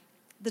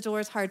 The door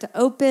is hard to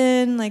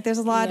open. Like there's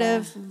a lot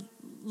of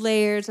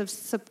layers of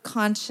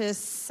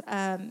subconscious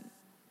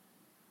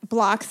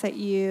blocks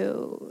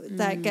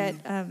that get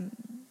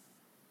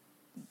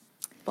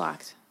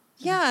Blocked.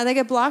 Yeah, they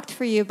get blocked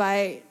for you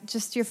by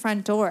just your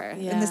front door,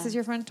 Yeah. and this is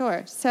your front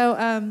door. So,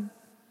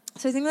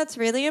 so I think that's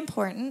really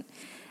important.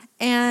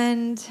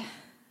 And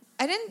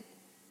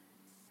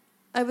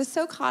I was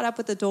so caught up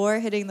with the door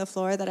hitting the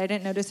floor that I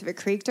didn't notice if it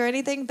creaked or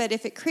anything. But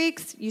if it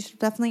creaks, you should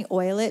definitely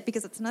oil it,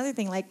 because it's another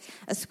thing. Like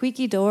a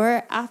squeaky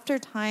door, after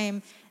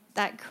time,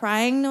 that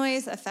crying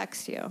noise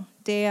affects you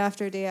day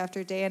after day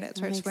after day, and it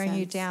starts wearing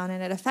you down,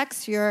 and it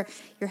affects your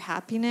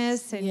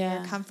happiness and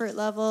your comfort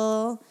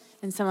level.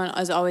 And someone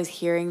was always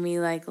hearing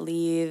me like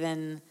leave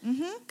and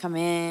come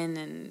in,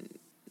 and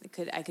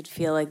I could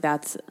feel like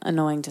that's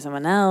annoying to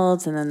someone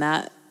else, and then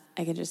that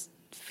I could just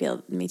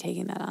feel me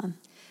taking that on.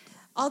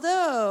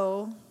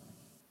 Although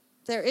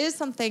there is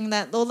something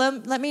that, well,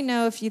 let me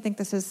know if you think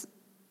this is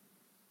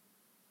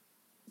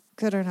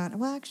good or not.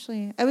 Well,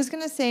 actually, I was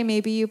going to say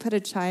maybe you put a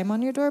chime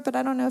on your door, but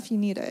I don't know if you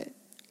need it.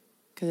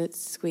 Because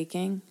it's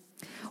squeaking?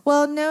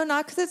 Well, no,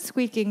 not because it's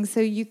squeaking. So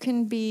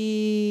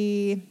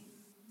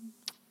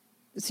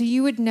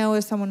you would know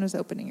if someone was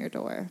opening your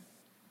door.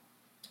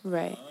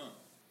 Right.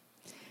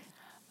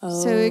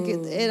 So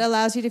it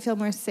allows you to feel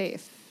more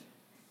safe.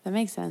 That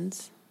makes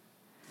sense.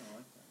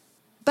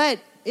 But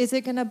is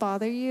it going to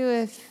bother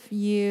you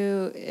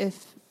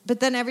but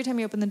then every time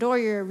you open the door,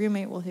 your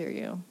roommate will hear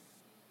you?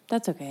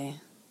 That's okay.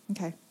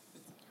 Okay.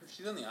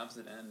 She's on the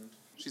opposite end.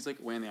 She's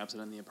like way on the opposite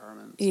end of the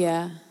apartment. So.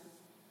 Yeah.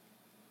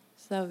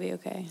 So that would be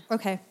okay.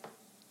 Okay.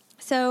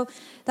 So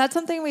that's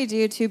something we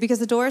do too, because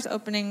the door is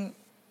opening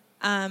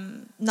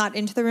not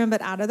into the room,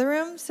 but out of the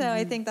room. So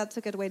I think that's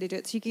a good way to do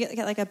it. So you can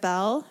get like a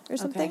bell or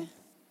something.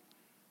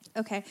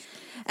 Okay.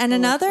 And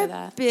We'll look for another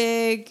that.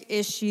 big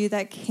issue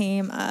that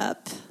came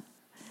up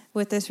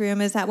with this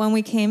room is that when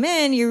we came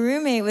in, your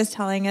roommate was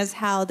telling us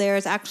how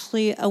there's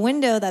actually a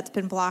window that's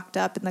been blocked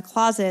up in the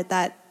closet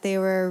that they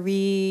were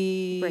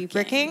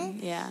bricking.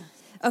 Yeah.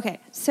 Okay,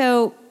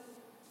 so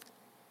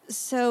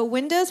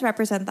windows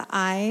represent the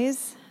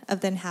eyes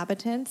of the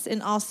inhabitants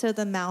and also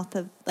the mouth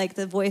of, like,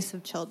 the voice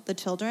of the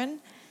children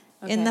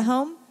in the Okay.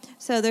 home.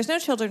 So there's no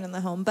children in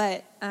the home,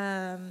 but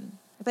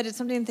it's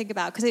something to think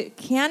about because it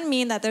can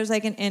mean that there's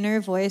like an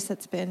inner voice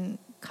that's been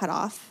cut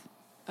off.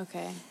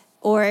 Okay.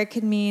 Or it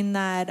could mean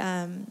that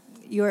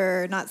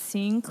you're not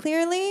seeing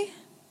clearly.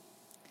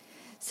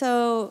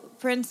 So,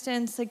 for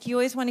instance, like you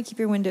always want to keep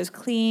your windows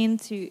clean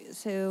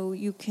so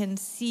you can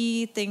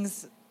see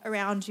things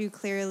around you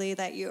clearly,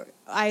 that your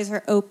eyes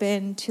are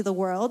open to the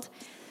world.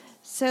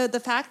 So the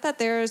fact that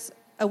there's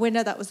a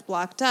window that was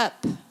blocked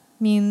up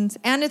means,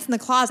 and it's in the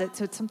closet,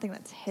 so it's something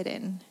that's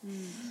hidden.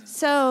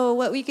 So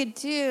what we could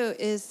do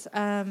is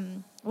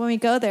when we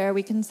go there,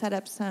 we can set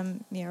up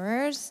some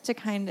mirrors to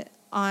kind of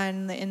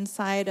on the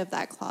inside of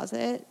that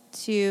closet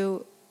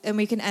and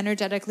we can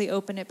energetically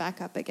open it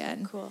back up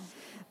again. Cool.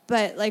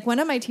 But like one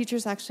of my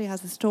teachers actually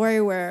has a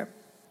story where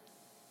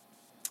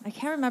I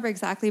can't remember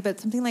exactly, but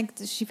something like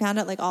she found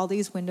out like all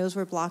these windows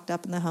were blocked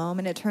up in the home,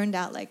 and it turned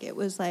out like it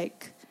was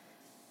like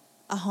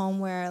a home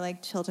where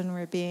like children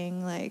were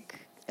being like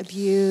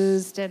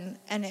abused, and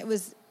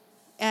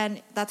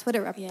that's what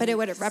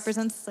what it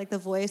represents is like the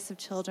voice of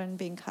children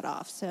being cut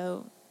off.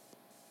 So,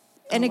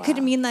 and it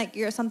could mean like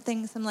you're some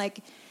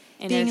like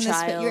being in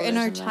your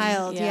inner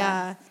child,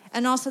 yeah.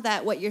 And also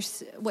that what you're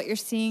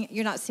seeing,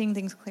 you're not seeing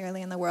things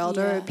clearly in the world,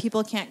 or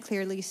people can't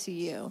clearly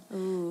see you.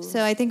 Ooh.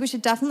 So I think we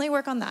should definitely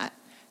work on that.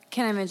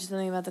 Can I mention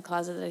something about the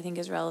closet that I think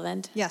is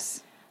relevant?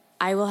 Yes.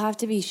 I will have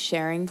to be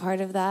sharing part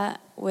of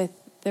that with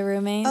the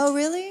roommate. Oh,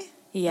 really?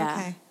 Yeah.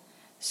 Okay.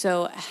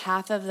 So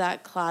half of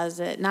that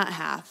closet, not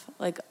half,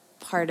 like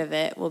part of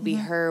it will be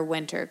her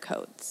winter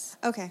coats.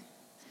 Okay.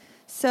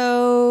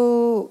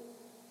 So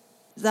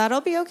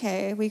that'll be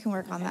okay. We can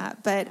work on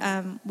that. But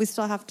we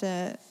still have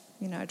to,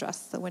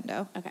 address the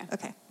window.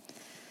 Okay.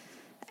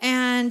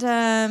 And,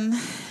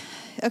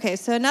 okay,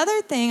 so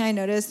another thing I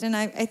noticed, and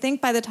I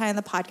think by the time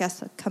the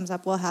podcast comes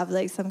up, we'll have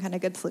like some kind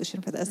of good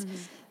solution for this.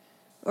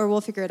 Or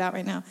we'll figure it out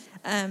right now.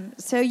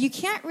 So you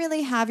can't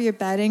really have your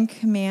bed in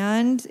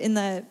command in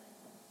the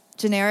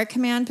generic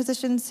command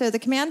position. So the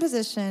command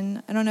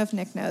position, I don't know if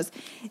Nick knows,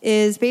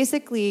 is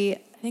basically... I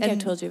think I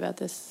told you about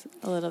this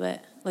a little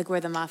bit, like where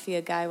the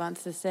mafia guy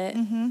wants to sit.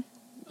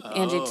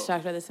 Angie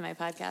talked about this in my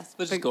podcast.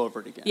 Let's just go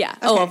over it again. Yeah. Okay.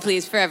 Oh, well,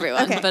 please, for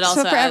everyone. Okay. But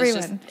also, So for I was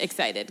everyone. just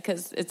excited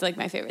because it's like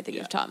my favorite thing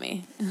you've taught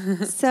me.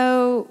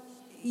 So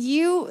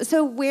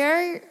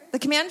where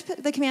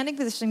the commanding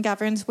position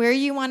governs where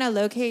you want to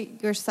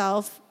locate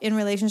yourself in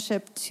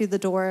relationship to the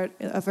door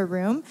of a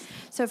room.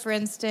 So, for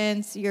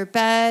instance, your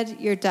bed,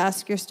 your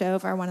desk, your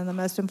stove are one of the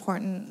most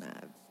important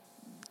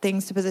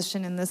things to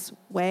position in this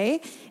way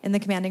in the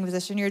commanding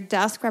position. Your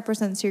desk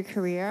represents your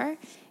career.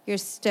 Your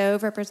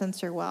stove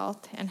represents your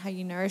wealth and how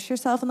you nourish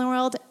yourself in the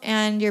world,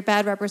 and your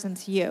bed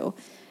represents you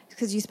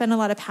because you spend a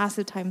lot of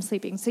passive time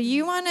sleeping. So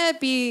you want to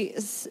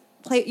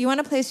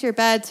place your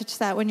bed such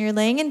that when you're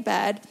laying in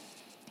bed,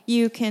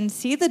 you can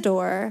see the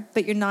door,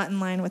 but you're not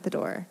in line with the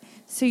door.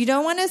 So you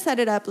don't want to set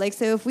it up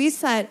so if we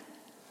set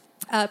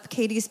up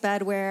Katie's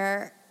bed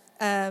where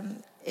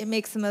it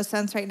makes the most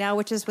sense right now,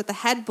 which is with the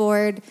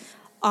headboard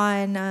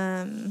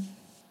on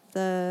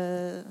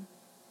the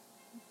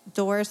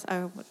doors,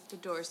 The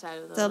door side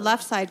of the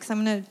left side, because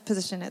I'm going to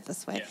position it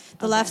this way. Yeah.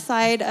 The left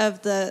side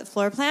of the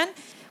floor plan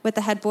with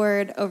the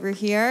headboard over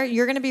here,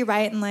 you're going to be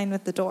right in line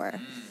with the door.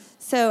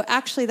 So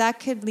actually that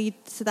could lead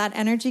to that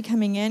energy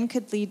coming in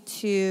could lead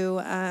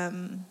to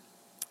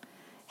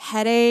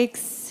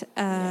headaches,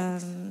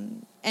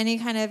 any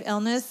kind of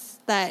illness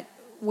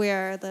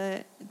where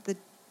the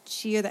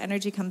chi or the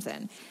energy comes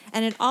in.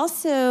 And it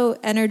also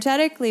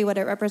energetically what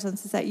it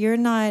represents is that you're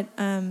not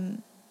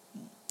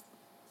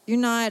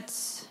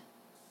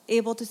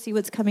able to see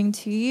what's coming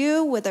to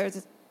you, whether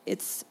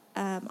it's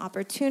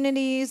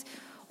opportunities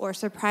or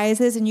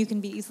surprises, and you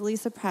can be easily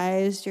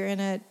surprised. You're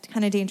in a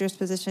kind of dangerous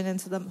position. And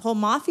so the whole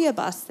mafia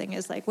boss thing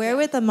is where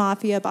would the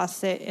mafia boss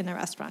sit in a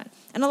restaurant?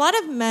 And a lot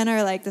of men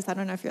are like this. I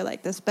don't know if you're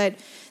like this, but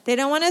they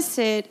don't want to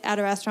sit at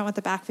a restaurant with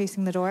the back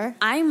facing the door.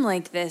 I'm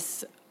like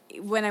this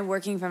when I'm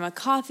working from a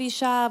coffee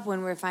shop,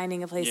 when we're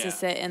finding a place to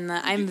sit in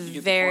the, I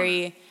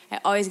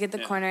always get the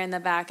corner in the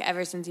back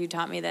ever since you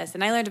taught me this.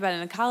 And I learned about it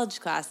in a college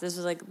class. This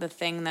was like the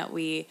thing that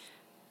we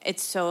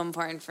it's so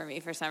important for me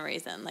for some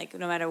reason. Like,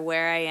 no matter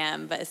where I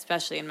am, but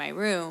especially in my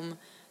room,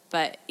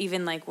 but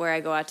even like where I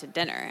go out to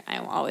dinner, I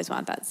always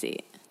want that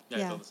seat. Yeah,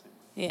 Yeah. I feel the same.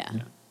 Yeah.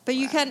 But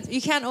you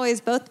can't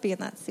always both be in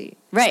that seat.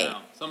 Right.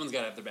 No, someone's got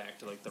to have their back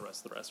to like the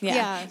rest of the restaurant.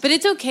 Yeah. Yeah. But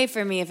it's okay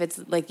for me if it's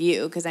like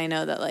you, because I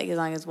know that like as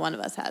long as one of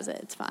us has it,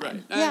 it's fine.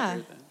 Right. I Yeah. agree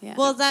with that. Yeah.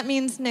 Well, that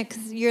means Nick,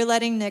 you're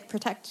letting Nick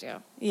protect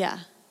you. Yeah.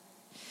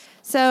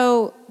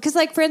 So, because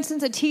like for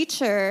instance, a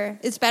teacher,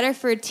 it's better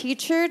for a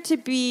teacher to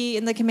be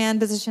in the command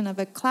position of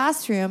a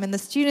classroom and the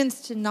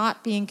students to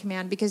not be in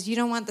command, because you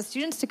don't want the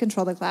students to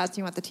control the class.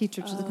 You want the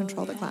teacher to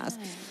control the class.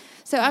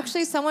 So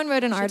actually, someone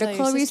wrote an Should tell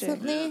your article sister.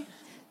 recently.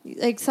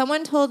 Like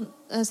someone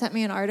sent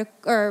me an article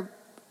or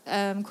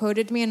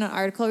quoted me in an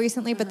article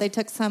recently, but they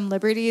took some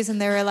liberties and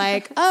they were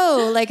like,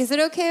 "Oh, like is it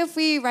okay if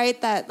we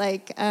write that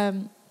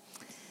in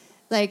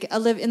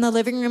the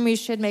living room we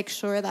should make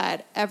sure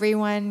that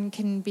everyone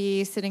can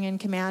be sitting in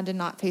command and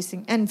not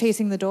facing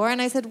the door?"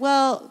 And I said,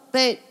 "Well,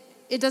 but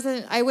it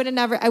doesn't. I would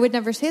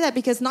never say that,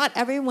 because not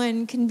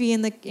everyone can be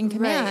in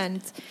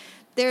command." Right.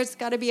 There's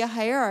got to be a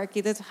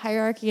hierarchy. There's a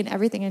hierarchy in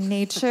everything in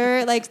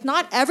nature. Like,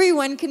 not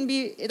everyone can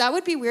be... That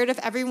would be weird if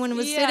everyone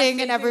was sitting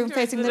and everyone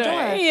facing the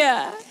door.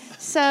 Yeah.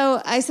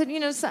 So I said,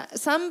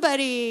 some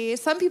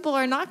people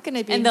are not going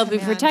to be And in they'll be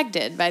command.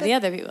 protected by the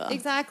other people.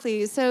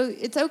 Exactly. So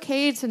it's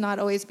okay to not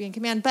always be in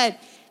command. But,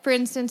 for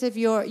instance, if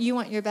you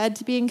want your bed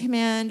to be in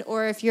command,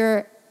 or if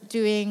you're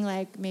doing,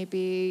 like,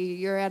 maybe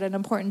you're at an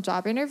important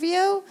job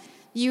interview...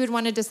 You would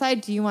want to decide,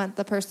 do you want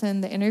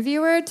the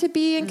interviewer to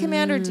be in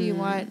command, or do you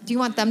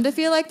want them to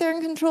feel like they're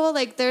in control?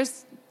 Like,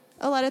 there's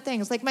a lot of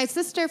things. Like, my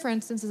sister, for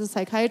instance, is a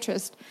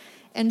psychiatrist,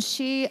 and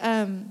she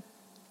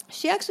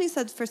actually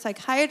said for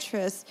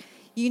psychiatrists,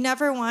 you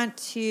never want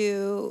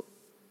to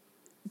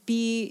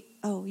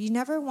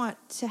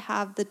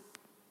have the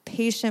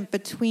patient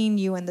between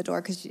you and the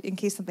door, because in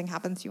case something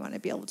happens, you want to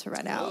be able to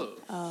run out.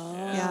 Oh,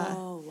 Yeah.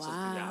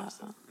 wow.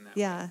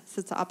 Yeah,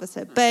 so it's the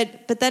opposite.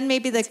 But then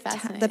maybe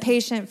the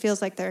patient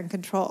feels like they're in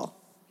control.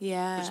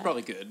 Yeah. Which is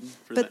probably good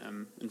for But-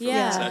 them and for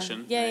Yeah. the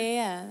session. Yeah, right?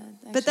 yeah.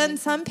 But then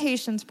some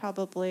patients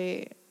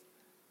probably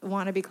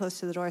want to be close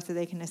to the door so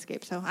they can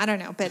escape. So I don't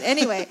know. But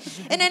anyway,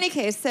 in any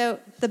case, so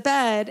the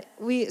bed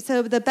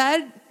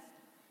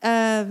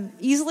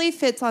easily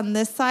fits on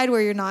this side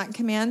where you're not in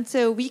command.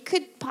 So we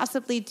could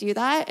possibly do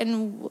that,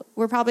 and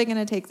we're probably going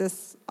to take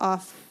this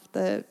off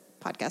the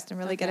podcast and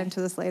really get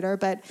into this later.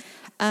 But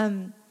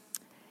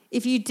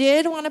if you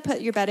did want to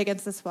put your bed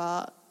against this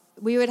wall,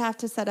 we would have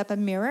to set up a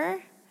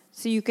mirror.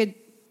 So you could,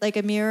 like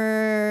a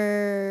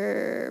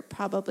mirror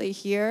probably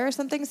here or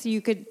something, so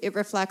it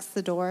reflects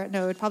the door.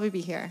 No, it would probably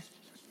be here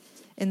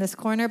in this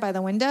corner by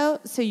the window,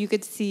 so you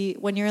could see,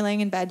 when you're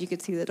laying in bed, you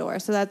could see the door.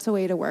 So that's a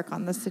way to work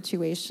on the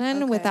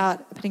situation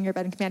without putting your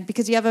bed in command,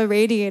 because you have a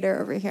radiator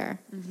over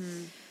here.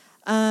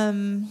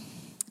 Mm-hmm.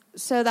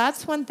 So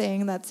that's one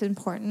thing that's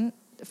important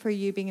for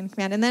you being in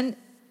command. And then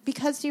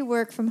because you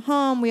work from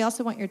home, we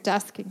also want your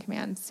desk in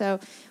command. So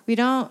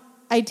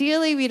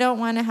ideally, we don't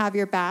want to have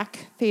your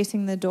back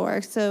facing the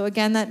door. So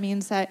again, that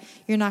means that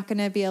you're not going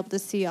to be able to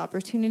see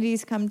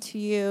opportunities come to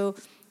you.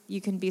 You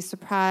can be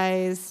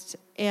surprised,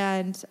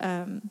 and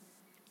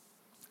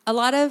a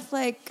lot of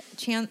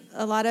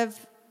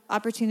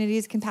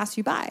opportunities can pass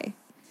you by.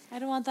 I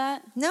don't want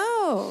that.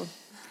 No.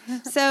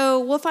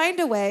 So we'll find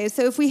a way.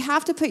 So if we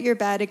have to put your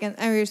bed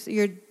against, or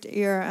your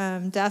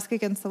desk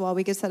against the wall,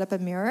 we could set up a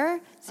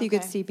mirror so you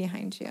could see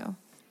behind you.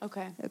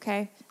 Okay.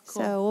 Okay.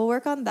 Cool. So we'll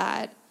work on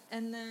that,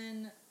 and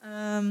then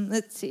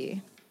let's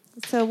see.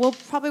 So we'll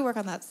probably work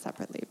on that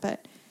separately,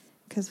 but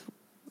because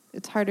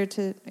it's harder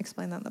to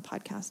explain that in the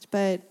podcast,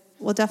 but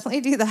we'll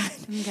definitely do that.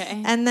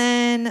 Okay. And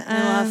then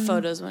And we'll have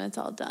photos when it's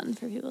all done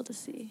for people to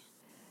see.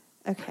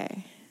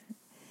 Okay.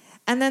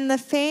 And then the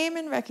fame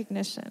and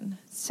recognition.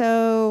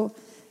 So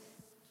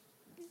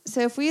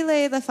if we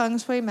lay the feng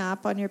shui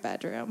map on your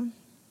bedroom,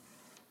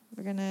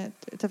 we're going to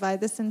divide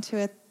this into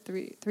a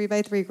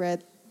 3x3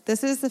 grid.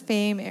 This is the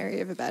fame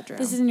area of a bedroom.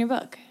 This is in your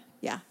book.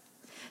 Yeah.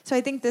 So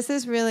I think this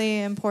is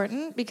really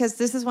important, because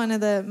this is one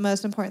of the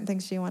most important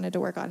things you wanted to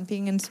work on: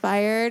 being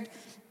inspired,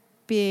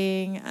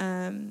 being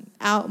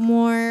out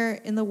more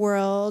in the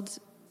world,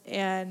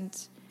 and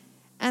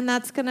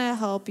that's going to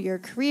help your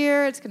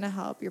career. It's going to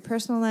help your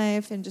personal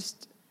life and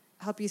just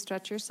help you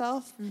stretch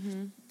yourself.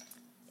 Mm-hmm.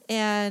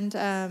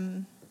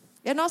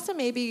 And also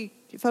maybe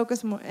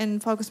focus more on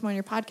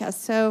your podcast.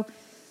 So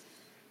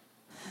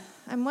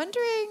I'm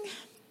wondering,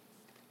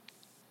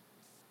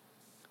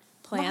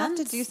 Plants. we'll have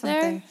to do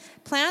there? something.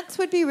 Plants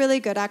would be really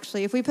good,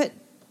 actually. If we put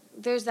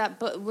There's that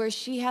book where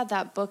she had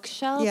that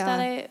bookshelf Yeah. that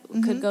I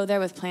could go there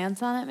with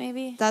plants on it,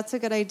 maybe. That's a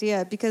good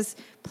idea, because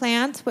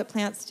what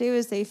plants do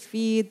is they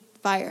feed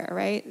fire,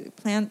 right?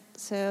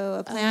 So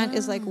a plant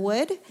is like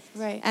wood,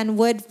 Right. and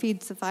wood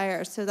feeds the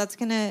fire. So that's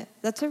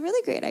a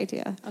really great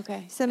idea.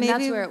 Okay. So And maybe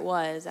that's where it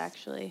was,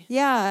 actually.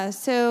 Yeah.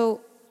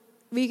 So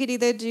we could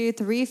either do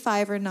 3,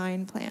 5, or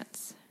 9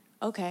 plants.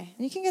 Okay.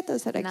 And you can get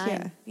those at 9.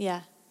 IKEA.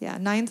 Yeah. Yeah,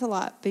 9's a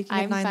lot, but you can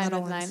I'm get 9 fine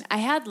little with ones. 9. I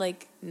had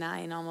like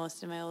 9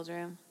 almost in my old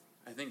room.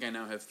 I I think I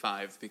now have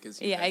 5 because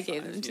you Yeah, had I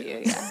gave 5, them to yeah.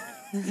 you. Yeah.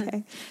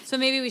 Okay. So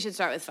maybe we should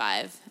start with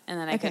 5, and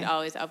then I could Okay.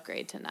 always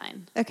upgrade to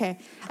 9. Okay.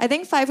 I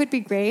think 5 would be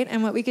great.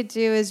 And what we could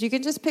do is you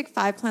can just pick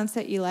 5 plants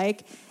that you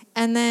like.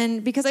 And then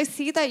because I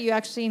see that you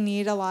actually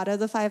need a lot of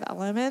the 5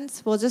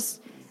 elements, we'll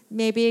just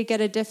maybe get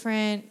a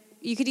different,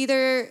 you could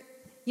either,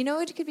 you know,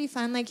 it could be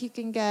fun. Like you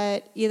can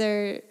get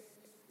either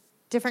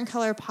different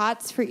color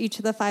pots for each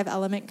of the 5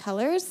 element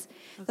colors.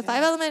 The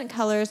 5 element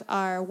colors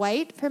are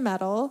white for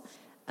metal,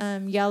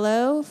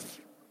 yellow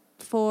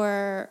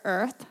for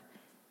earth,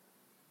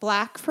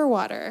 black for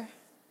water,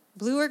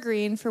 blue or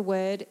green for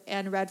wood,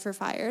 and red for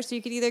fire. So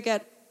you could either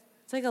get...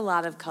 It's like a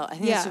lot of color. I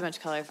think it's too much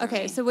color for me.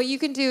 Okay, so what you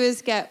can do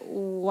is get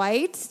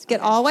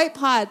all white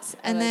pots,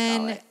 and like all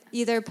then white.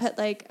 either put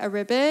like a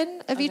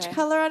ribbon of each Okay.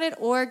 color on it,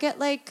 or get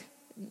like...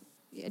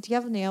 Do you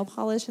have nail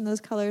polish in those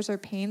colors or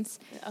paints?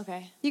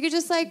 Okay. You could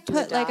just like Do a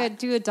put like dot.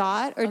 do a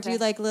dot or Okay. do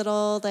like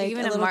little like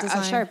Even a little a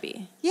design.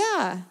 Sharpie.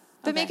 Yeah,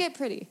 but Okay. make it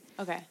pretty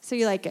Okay. so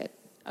you like it.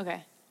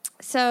 Okay.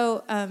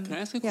 So Can I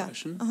ask a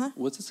question?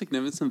 What's the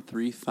significance of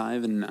 3,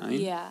 5, and 9?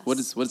 Yes. What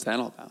is that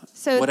all about?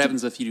 So what th-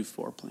 happens if you do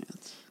 4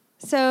 plants?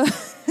 So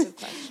Good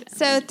question.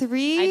 so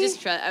 3.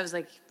 I was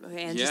like,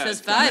 okay, Angie Yeah, says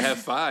it's gotta 5. have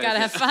 5. Gotta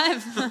have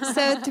 5.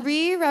 So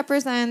 3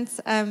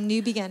 represents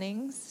new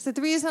beginnings. So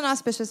 3 is an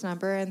auspicious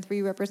number, and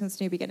 3 represents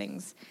new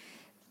beginnings.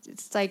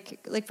 It's like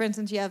for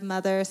instance, you have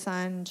mother,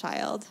 son,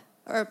 child,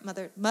 or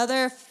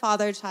mother,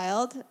 father,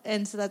 child,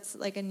 and so that's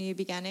like a new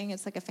beginning.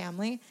 It's like a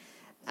family,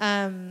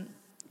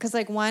 because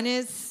like 1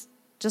 is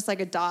just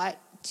like a dot.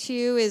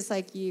 2 is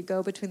like you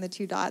go between the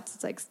 2 dots.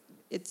 It's like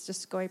it's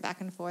just going back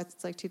and forth.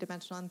 It's like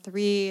 2-dimensional. And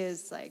 3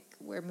 is like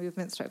where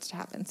movement starts to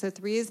happen. So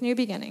 3 is new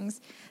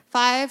beginnings.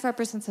 5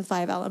 represents the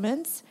 5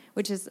 elements,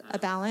 which is a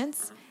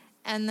balance.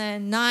 And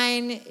then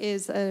 9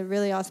 is a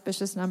really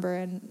auspicious number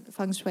in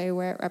Feng Shui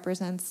where it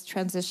represents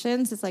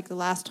transitions. It's like the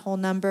last whole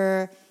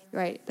number,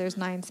 right? There's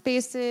 9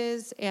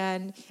 spaces,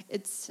 and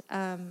it's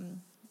a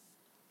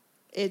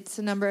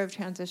number of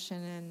transition,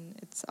 and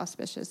it's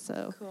auspicious.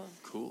 So Cool.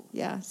 Cool.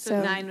 yeah.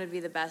 So 9 would be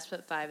the best,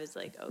 but 5 is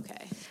like,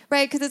 okay.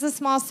 Right, because it's a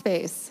small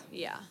space.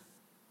 Yeah.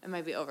 It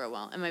might be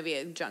overwhelmed. It might be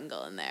a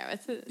jungle in there.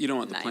 With You don't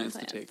want the 9 plants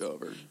to take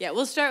over. Yeah,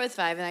 we'll start with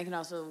 5, and I can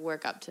also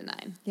work up to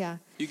 9. Yeah.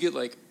 You get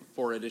like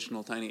 4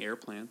 additional tiny air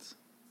plants.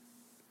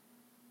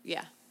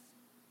 Yeah.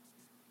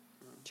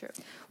 True.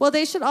 Well,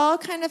 they should all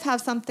kind of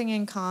have something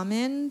in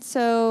common.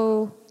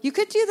 So you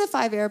could do the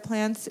 5 air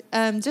plants.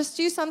 Just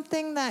do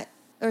something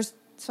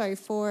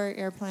 4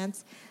 air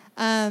plants.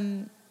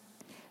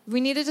 We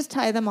need to just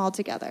tie them all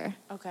together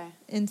Okay.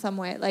 in some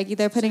way, like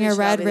either putting So a they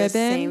should all red be ribbon.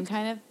 The same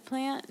kind of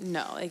plant?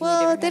 No. They can be Well,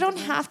 different they kinds don't of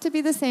plants? have to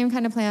be the same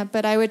kind of plant,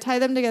 but I would tie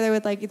them together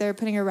with like either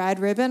putting a red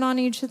ribbon on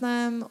each of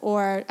them,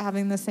 or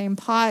having the same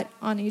pot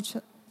on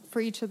for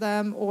each of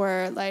them,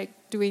 or like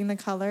doing the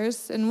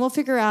colors, and we'll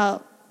figure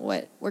out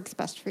what works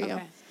best for you.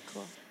 Okay.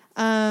 Cool.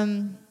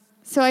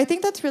 So I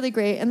think that's really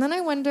great. And then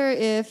I wonder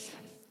is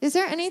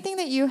there anything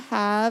that you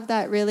have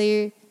that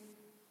really,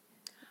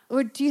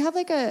 or do you have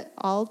like a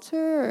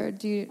altar, or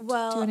do you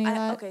do any of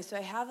that? Okay, so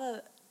I have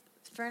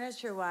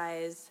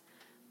furniture-wise,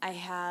 I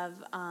have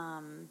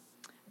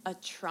a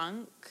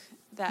trunk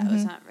that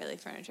was not really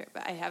furniture,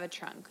 but I have a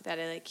trunk that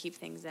I like keep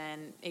things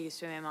in. It used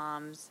to be my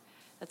mom's.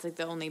 That's like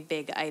the only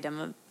big item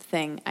of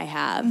thing I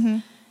have.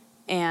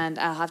 And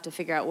I'll have to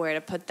figure out where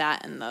to put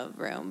that in the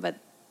room. But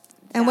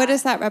And what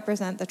does that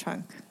represent, the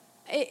trunk?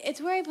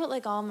 It's where I put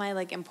like all my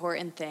like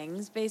important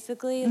things,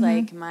 basically,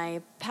 like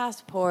my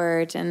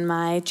passport and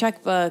my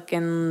checkbook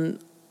and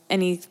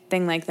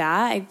anything like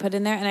that. I put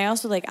in there, and I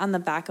also like on the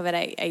back of it,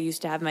 I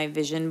used to have my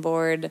vision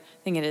board. I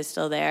think it is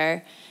still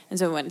there, and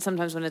so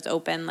sometimes when it's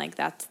open, like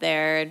that's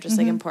there, just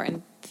like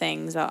important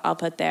things I'll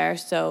put there.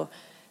 So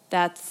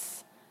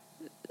that's,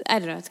 I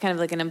don't know, it's kind of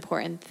like an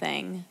important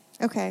thing.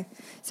 Okay.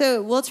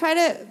 So we'll try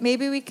to,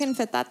 maybe we can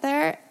fit that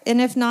there.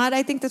 And if not,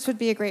 I think this would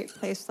be a great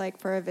place like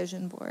for a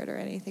vision board or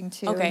anything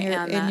too.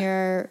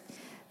 Okay,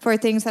 for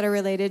things that are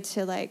related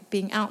to like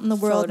being out in the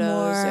world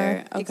Photos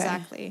more. okay.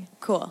 Exactly.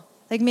 Cool.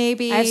 Like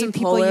maybe I have some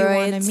people you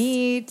want to Polaroids.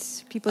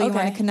 meet, people you want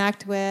Okay. to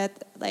connect with,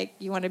 like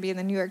you want to be in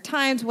the New York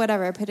Times,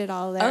 whatever, put it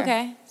all there.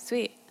 Okay,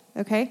 sweet.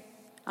 Okay?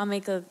 I'll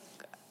make a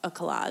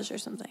collage or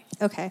something.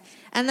 Okay.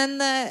 And then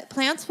the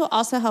plants will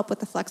also help with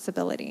the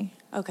flexibility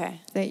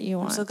Okay. that you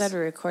I'm want. so glad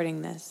we're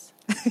recording this.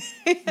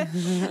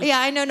 Yeah,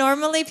 I know.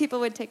 Normally people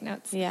would take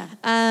notes. Yeah.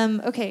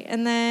 Okay.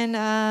 And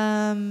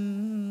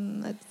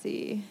then, let's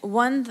see.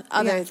 One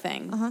other Yeah.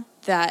 thing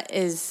that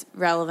is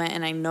relevant,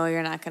 and I know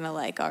you're not going to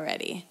like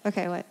already.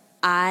 Okay, what?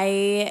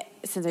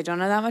 Since I don't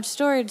have that much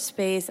storage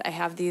space, I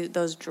have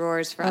those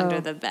drawers for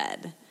under the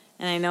bed.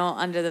 And I know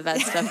under the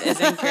bed stuff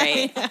isn't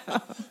great.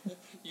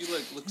 You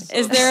look so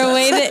Is there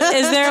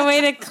a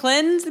way to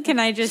cleanse? Can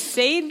I just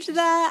sage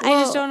that?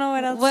 I just don't know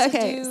what else to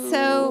do.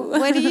 So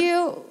what do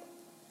you,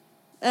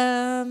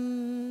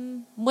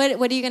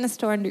 what are you going to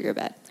store under your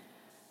bed?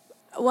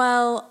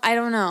 Well, I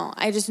don't know.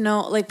 I just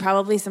know, like,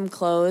 probably some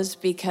clothes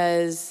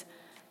because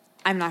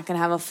I'm not going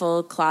to have a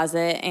full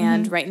closet.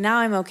 And right now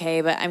I'm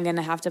okay, but I'm going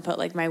to have to put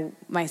like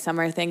my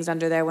summer things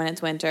under there when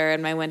it's winter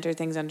and my winter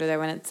things under there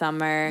when it's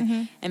summer.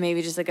 And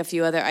maybe just like a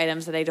few other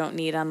items that I don't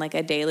need on like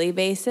a daily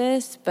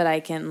basis, but I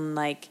can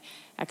like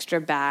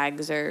extra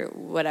bags or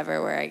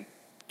whatever where I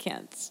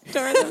can't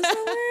store them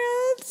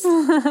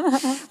somewhere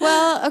else.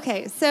 Well,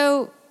 okay.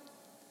 So,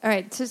 all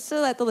right, just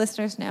to let the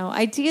listeners know,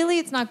 ideally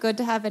it's not good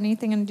to have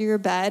anything under your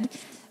bed.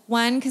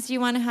 One, because you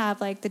want to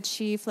have like the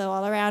chi flow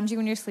all around you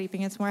when you're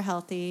sleeping. It's more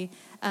healthy.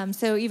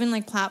 So even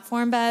like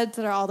platform beds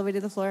that are all the way to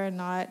the floor are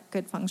not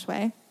good feng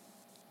shui.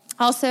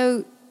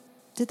 Also,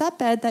 did that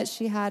bed that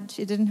she had,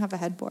 she didn't have a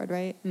headboard,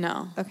 right?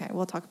 No. Okay,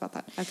 we'll talk about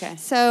that. Okay.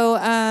 So,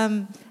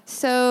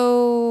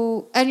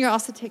 and you're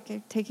also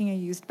taking a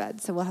used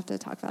bed, so we'll have to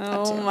talk about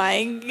that too. Oh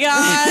my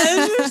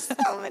gosh, there's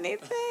so many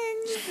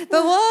things.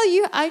 But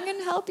I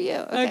can help you.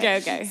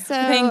 Okay. So,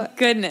 thank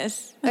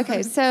goodness.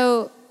 okay,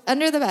 so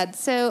under the bed.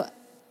 So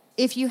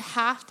if you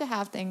have to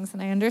have things,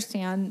 and I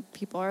understand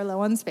people are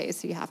low on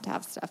space, so you have to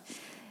have stuff.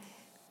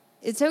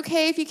 It's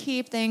okay if you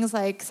keep things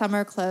like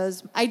summer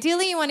clothes.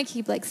 Ideally, you want to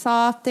keep like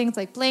soft things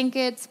like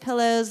blankets,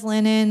 pillows,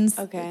 linens,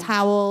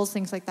 towels,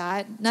 things like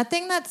that.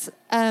 Nothing that's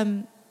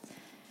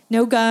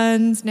no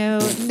guns,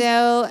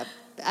 no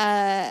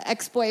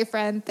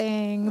ex-boyfriend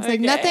things.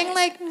 Like nothing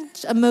like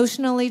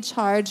emotionally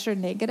charged or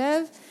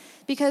negative,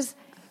 because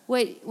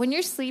when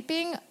you're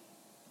sleeping,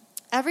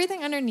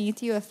 everything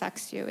underneath you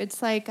affects you.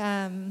 It's like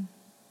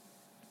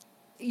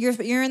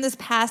you're in this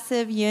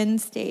passive yin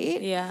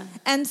state. Yeah.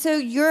 And so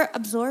you're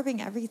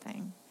absorbing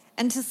everything.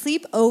 And to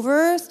sleep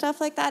over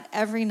stuff like that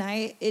every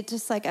night, it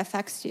just like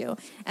affects you.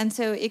 And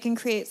so it can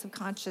create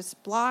subconscious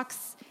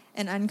blocks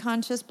and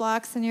unconscious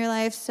blocks in your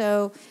life.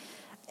 So,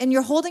 and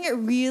you're holding it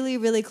really,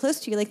 really close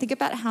to you. Like think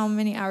about how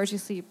many hours you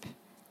sleep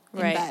in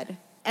bed.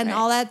 And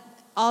all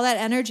that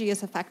energy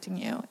is affecting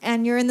you.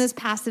 And you're in this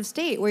passive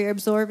state where you're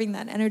absorbing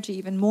that energy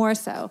even more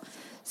so.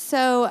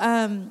 So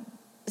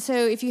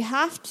if you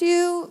have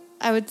to,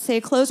 I would say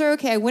clothes are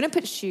okay. I wouldn't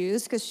put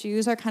shoes because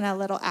shoes are kind of a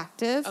little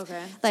active.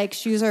 Okay. Like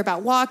shoes are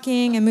about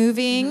walking and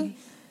moving.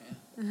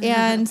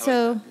 And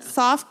so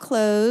soft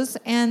clothes.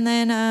 And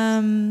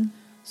then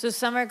So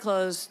summer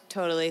clothes,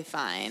 totally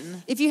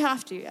fine. if you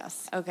have to,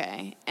 yes.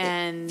 Okay.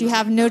 And If you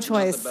have no Not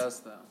choice. the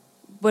best, though.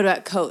 what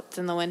about coats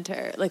in the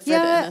winter? Like for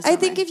Yeah, in the I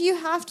think summer? if you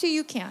have to,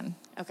 you can.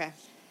 Okay.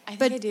 I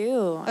But- think I do.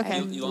 okay.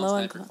 I'm You low lost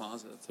in half your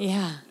closet. So,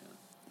 Yeah.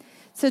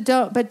 So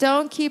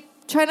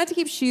try not to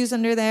keep shoes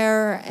under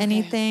there or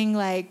anything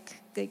like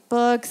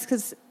books,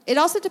 because it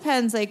also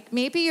depends. Like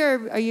maybe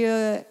are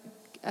you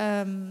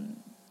a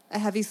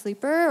heavy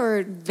sleeper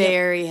or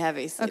Very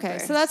heavy sleeper. Okay,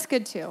 so that's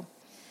good too.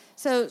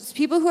 So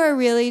people who are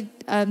really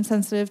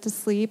sensitive to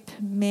sleep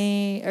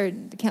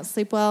can't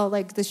sleep well,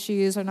 like the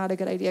shoes are not a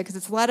good idea because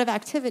it's a lot of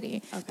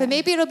activity. Okay. But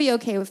maybe it'll be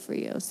okay for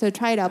you. So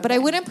try it out. But I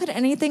wouldn't put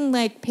anything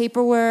like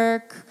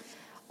paperwork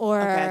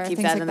or keep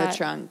things that like in the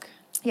trunk.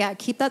 Yeah,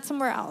 keep that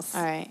somewhere else.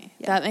 All right.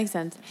 Yeah. That makes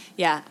sense.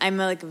 Yeah. I'm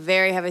like a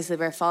very heavy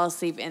sleeper. Fall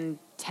asleep in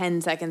 10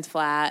 seconds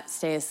flat,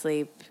 stay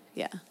asleep.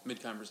 Yeah.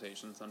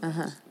 Mid-conversation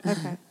sometimes.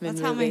 Okay.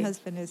 That's how my Mid-movie.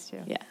 husband is too.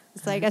 Yeah.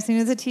 It's like as soon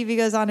as the TV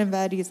goes on in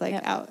bed, he's like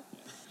Yep. out.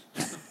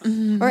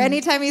 Or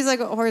anytime he's like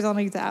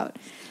horizontal, he's out.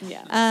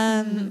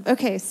 Yeah.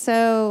 Okay,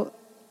 so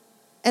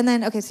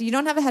you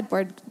don't have a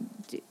headboard.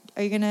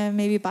 Are you gonna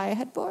maybe buy a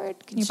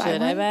headboard? Can you buy one?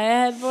 Should I buy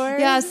a headboard?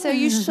 Yeah, so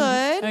you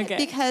should Okay.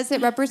 because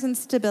it represents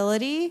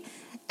stability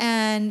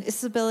and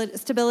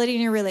stability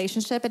in your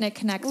relationship, and it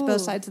connects Ooh.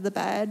 both sides of the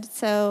bed.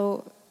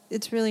 So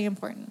it's really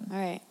important. All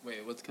right.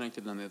 Wait, what's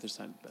connected on the other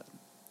side of the bed?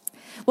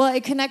 Well,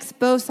 it connects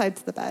both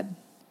sides of the bed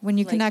when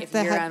you Like connect if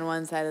the you're head. on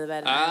one side of the bed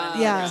and I'm on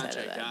the Yeah. other side of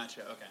the bed.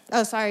 Gotcha. Okay.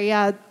 Oh, sorry.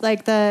 Yeah,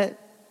 like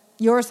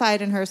your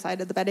side and her side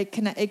of the bed. It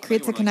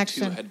creates a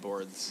connection. Two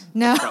headboards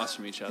No. across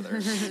from each other.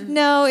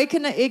 No,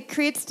 it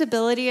creates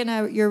stability in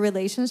your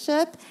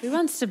relationship We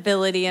want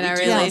stability in We our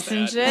do want that.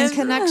 relationship. and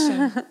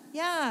connection.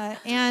 Yeah,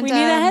 and We need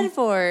a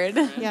headboard.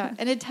 Yeah,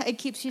 and it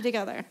keeps you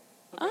together.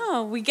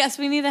 Oh, we guess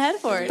we need a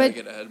headboard. But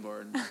get a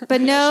headboard. But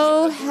Yeah,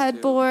 no she should have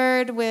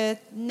headboard with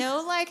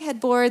no like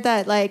headboard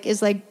that like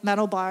is like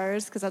metal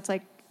bars because that's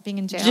like being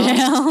in jail.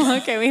 Jail.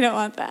 Okay, we don't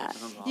want that.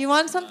 You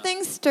want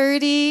something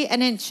sturdy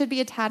and it should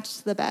be attached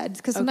to the bed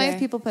because sometimes Okay.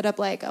 people put up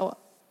like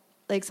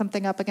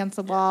something up against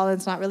the wall and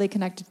it's not really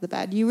connected to the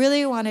bed. You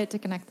really want it to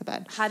connect the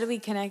bed. How do we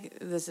connect?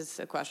 This is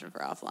a question for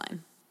offline.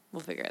 We'll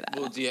figure it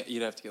Well, out.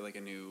 you'd have to get like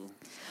a new.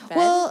 Bed?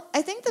 Well,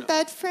 I think the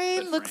bed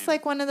frame bed looks frame.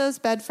 like one of those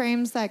bed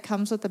frames that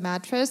comes with the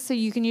mattress, so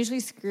you can usually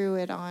screw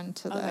it on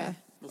to Okay. the.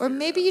 We'll Or figure it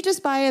maybe out. you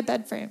just buy a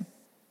bed frame.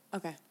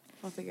 Okay,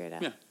 we'll figure it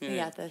out. Yeah, we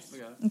got this. We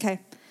got it. Okay.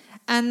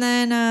 And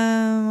then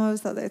what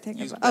was the other thing?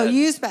 Used Oh, bed.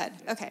 used bed.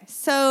 Okay.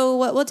 So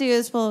what we'll do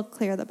is we'll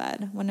clear the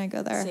bed when I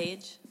go there.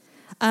 Sage.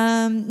 No,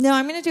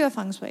 I'm going to do a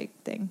feng shui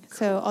thing.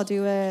 So I'll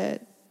do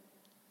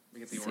We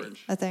get the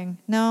orange. a thing.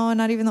 No,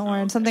 not even the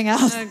orange. okay. Something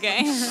else.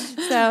 Okay.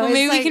 So well, it's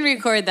maybe we like- can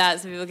record that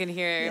so people can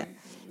hear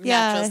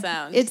natural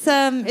sound.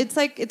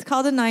 It's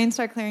called a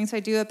 9-star clearing. So I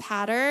do a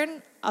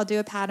pattern. I'll do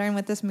a pattern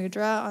with this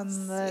mudra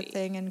on the Sweet.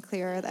 thing and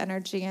clear the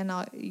energy, and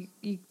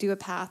you do a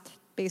path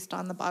based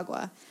on the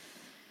Bagua.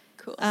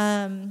 Cool.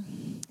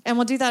 And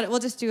we'll do that.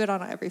 We'll just do it on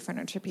every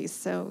furniture piece.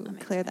 So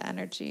clear the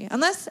energy.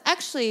 Unless,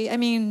 actually, I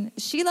mean,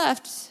 she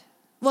left.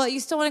 Well, you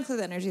still want to clear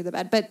the energy of the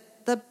bed, but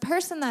the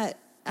person that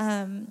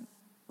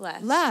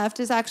left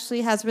is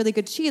actually has really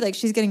good chi. Like,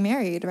 she's getting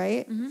married,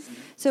 right? Mm-hmm.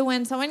 So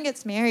when someone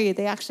gets married,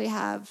 they actually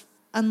have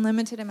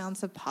unlimited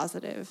amounts of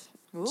positive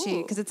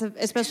chi, because it's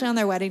especially on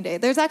their wedding day.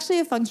 There's actually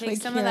a feng shui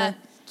Take some cure. of that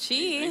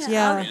chi.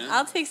 Yeah.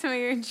 I'll take some of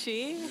your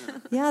chi.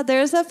 Yeah,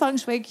 there's a feng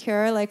shui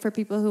cure, like, for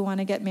people who want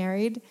to get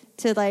married,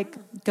 to, like,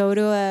 go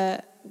to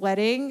a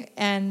wedding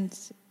and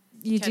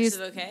you Catch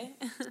the bouquet.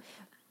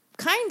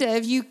 kind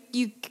of you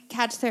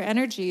catch their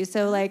energy.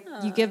 So, like,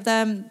 you give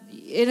them,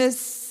 in a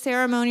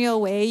ceremonial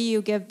way,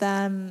 you give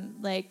them,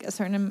 like, a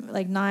certain,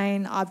 like,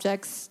 9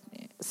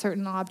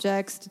 certain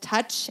objects to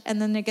touch, and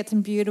then it gets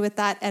imbued with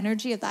that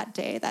energy of that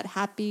day, that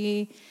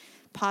happy,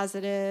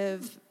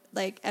 positive,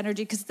 like,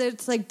 energy, because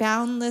it's, like,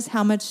 boundless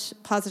how much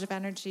positive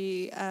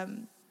energy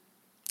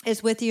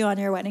is with you on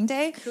your wedding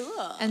day.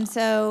 Cool. And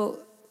so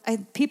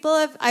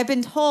I've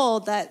been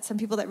told that some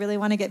people that really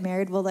want to get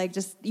married will, like,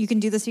 just, you can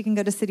do this, you can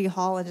go to City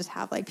Hall and just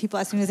have, like, people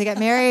as soon as they get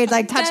married,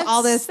 like, touch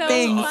all this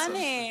things.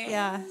 Funny.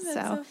 Yeah. That's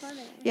so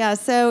funny. Yeah,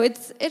 so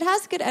it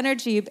has good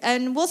energy,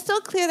 and we'll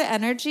still clear the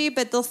energy,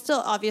 but there'll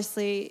still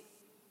obviously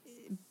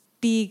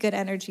be good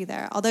energy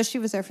there. Although she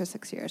was there for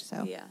 6 years,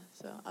 so Yeah,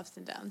 so ups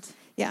and downs.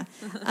 yeah.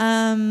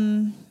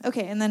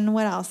 Okay, and then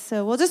what else?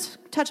 So we'll just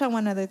touch on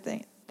one other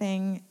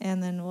thing,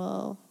 and then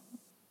we'll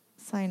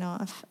sign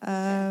off.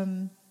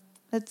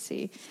 Let's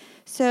see.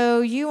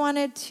 So you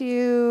wanted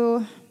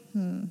to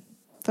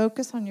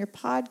focus on your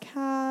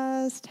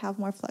podcast, have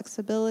more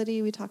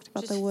flexibility. We talked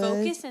about Just the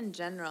wood. focus in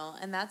general,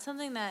 and that's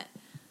something that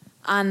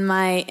in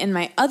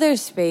my other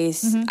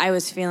space, I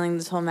was feeling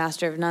this whole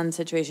Master of None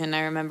situation.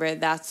 I remember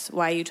that's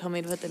why you told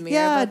me to put the mirror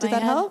Yeah, above did my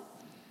that head. help?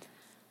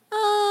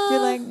 You're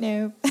like,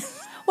 no.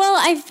 Well,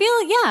 I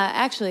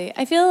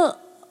feel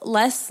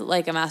less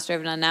like a Master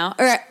of None now,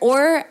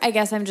 or I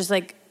guess I'm just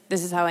like,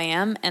 this is how I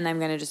am, and I'm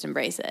gonna just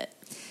embrace it.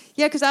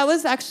 Yeah, because that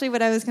was actually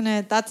what I was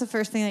that's the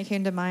first thing that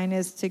came to mind,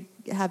 is to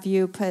have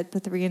you put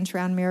the 3-inch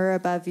round mirror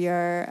above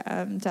your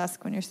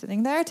desk when you're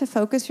sitting there to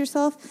focus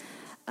yourself.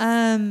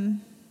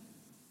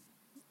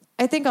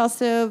 I think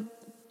also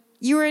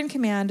you were in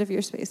command of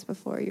your space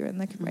before. You were in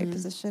the right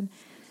position.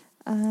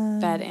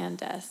 Bed and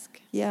desk.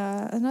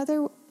 Yeah.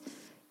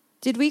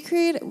 Did we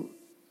create...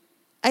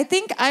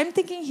 I'm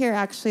thinking here,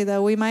 actually,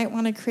 though, we might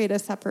want to create a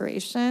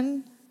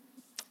separation.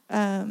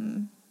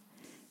 I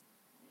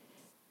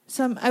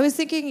was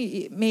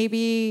thinking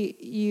maybe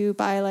you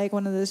buy, like,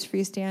 one of those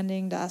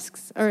freestanding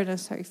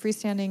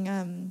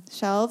freestanding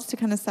shelves to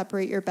kind of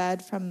separate your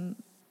bed from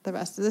the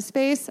rest of the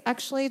space,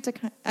 actually.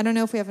 I don't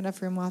know if we have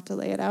enough room. We'll have to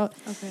lay it out.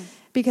 Okay.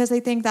 Because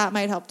I think that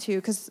might help, too.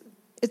 Because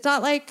it's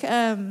not like...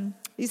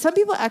 some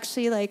people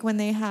actually, like, when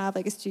they have,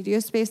 like, a studio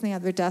space and they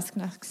have their desk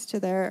next to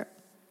their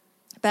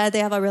bed, they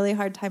have a really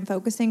hard time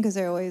focusing because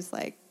they're always,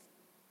 like...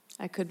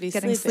 I could be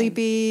getting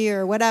sleepy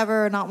or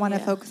whatever, or not want to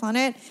Yeah. focus on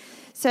it.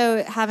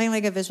 So having,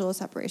 like, a visual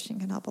separation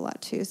can help a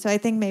lot too. So I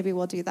think maybe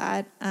we'll do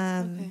that.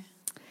 Okay.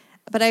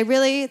 But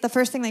the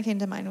first thing that came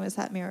to mind was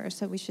that mirror.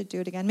 So we should do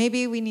it again.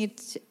 Maybe we need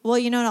to, well,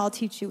 you know what I'll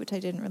teach you, which I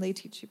didn't really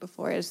teach you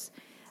before, is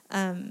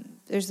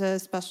there's a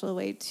special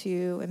way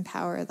to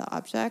empower the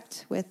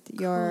object with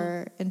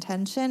your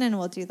intention, and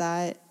we'll do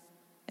that,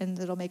 and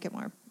it'll make it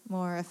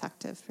more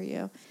effective for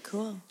you.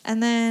 Cool.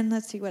 And then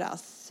let's see what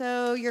else.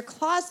 So your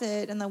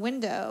closet and the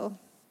window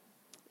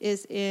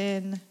is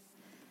in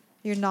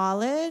your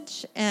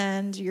knowledge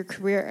and your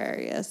career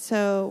area.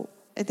 So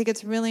I think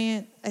it's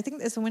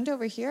there's a window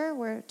over here.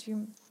 Where do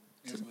you?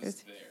 It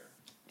was there.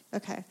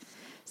 Okay.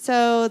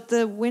 So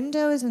the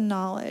window is in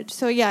knowledge.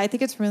 So yeah, I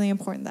think it's really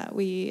important that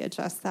we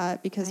adjust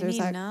that, because I there's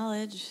need that.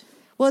 knowledge.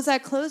 Well, it's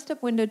that closed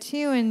up window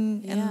too,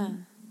 and Yeah.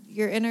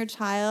 your inner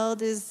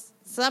child is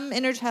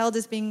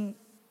being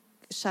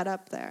shut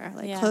up there,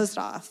 like Yeah. closed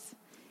off.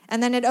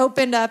 And then it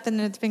opened up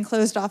and it's been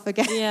closed off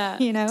again. Yeah.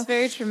 You know? It's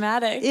very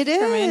traumatic It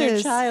for my inner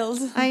is.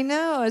 child. I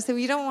know. So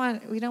we don't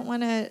want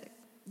to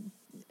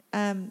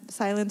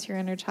silence your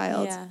inner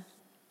child. Yeah.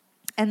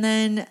 And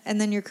then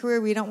your career,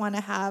 we don't want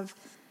to have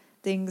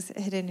things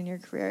hidden in your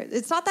career.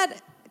 It's not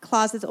that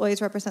closets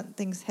always represent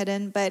things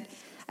hidden, but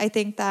I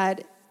think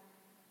that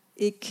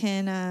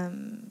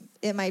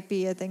it might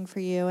be a thing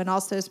for you. And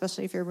also,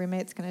 especially if your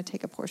roommate's going to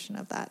take a portion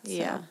of that.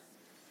 Yeah.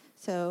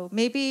 So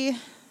maybe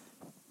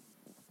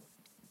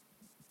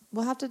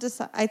we'll have to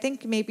decide. I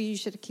think maybe you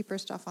should keep her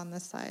stuff on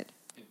this side.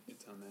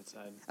 It's on that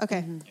side.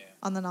 Okay. Yeah.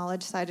 On the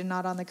knowledge side and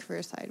not on the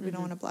career side. We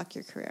don't want to block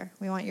your career.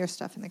 We want your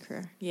stuff in the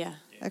career. Yeah.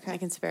 Okay. I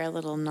can spare a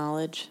little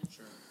knowledge.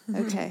 Sure.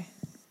 Okay.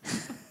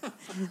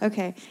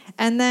 Okay.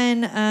 And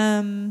then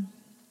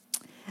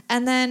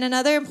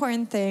another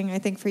important thing I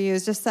think for you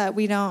is just that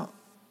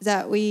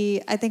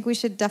I think we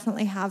should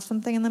definitely have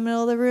something in the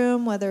middle of the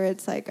room, whether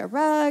it's like a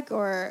rug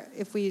or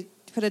if we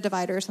put a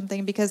divider or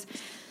something, because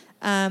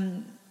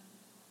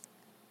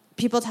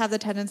people have the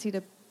tendency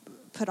to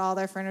put all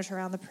their furniture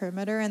around the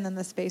perimeter, and then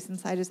the space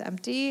inside is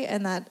empty,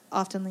 and that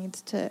often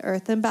leads to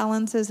earth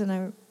imbalances.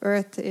 And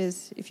earth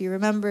is, if you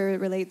remember, it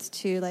relates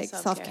to like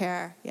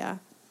self-care. Yeah.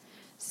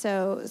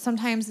 So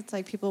sometimes it's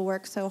like people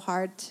work so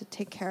hard to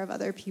take care of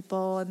other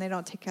people, and they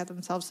don't take care of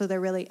themselves, so they're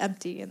really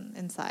empty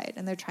inside,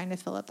 and they're trying to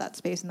fill up that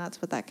space, and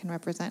that's what that can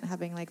represent,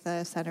 having like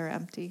the center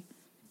empty.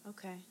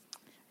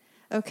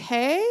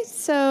 Okay,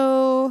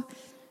 so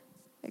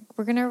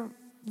we're gonna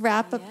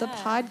wrap up the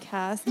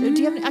podcast. Do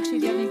you have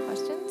any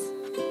questions?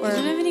 I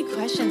don't have any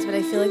questions, but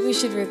I feel like we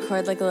should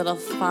record like a little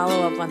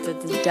follow-up once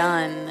it's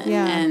done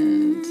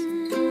and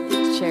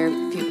share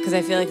people, because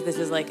I feel like this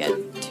is like a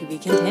to be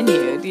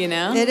continued, you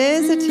know? It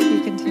is a to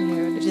be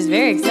continued. Which is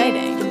very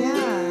exciting.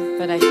 Yeah.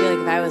 But I feel like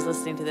if I was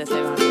listening to this,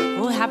 I'd want to be like,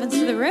 well, what happens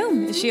to the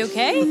room? Is she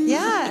okay?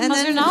 Yeah. And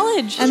then her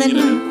knowledge. And then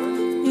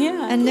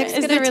and Nick's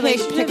going to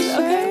take pictures.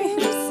 Okay.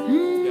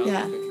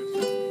 Yeah.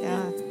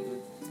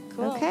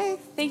 Cool. Okay.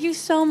 Thank you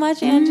so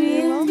much, Angie.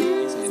 You're welcome.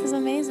 This is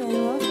amazing.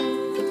 You're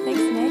welcome. Thanks,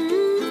 Nick.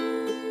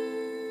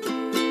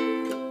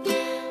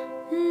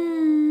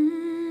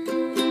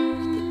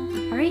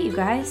 All right, you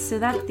guys, so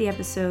that's the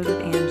episode with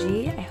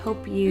Angie. I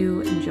hope you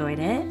enjoyed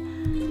it.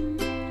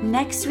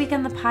 Next week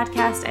on the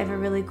podcast, I have a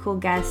really cool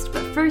guest,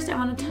 but first I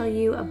want to tell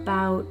you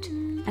about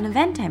an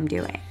event I'm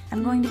doing.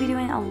 I'm going to be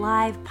doing a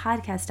live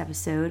podcast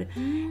episode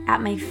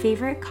at my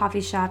favorite coffee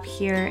shop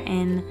here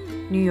in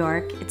New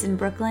York. It's in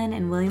Brooklyn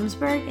and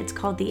Williamsburg. It's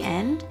called The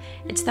End.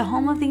 It's the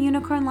home of the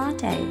unicorn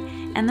latte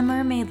and the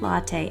mermaid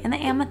latte and the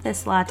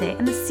amethyst latte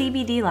and the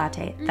CBD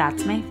latte.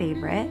 That's my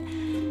favorite.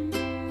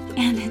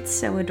 And it's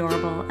so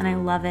adorable and I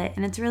love it.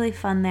 And it's really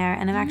fun there.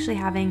 And I'm actually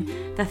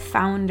having the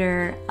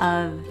founder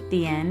of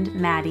The End,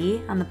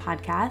 Maddie, on the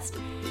podcast.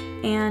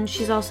 And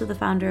she's also the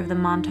founder of the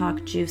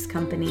Montauk Juice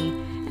Company.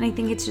 And I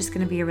think it's just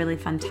going to be a really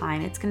fun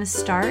time. It's going to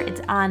start,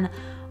 it's on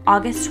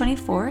August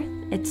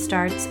 24th. It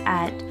starts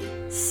at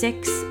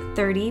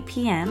 6:30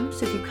 p.m.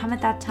 So if you come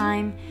at that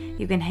time,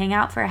 you can hang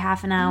out for a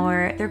half an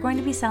hour. They're going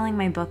to be selling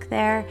my book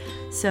there.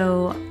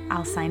 So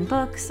I'll sign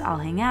books, I'll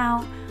hang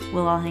out.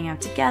 We'll all hang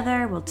out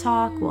together. We'll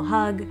talk, we'll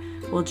hug,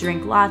 we'll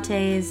drink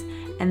lattes.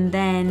 And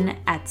then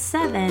at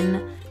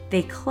 7,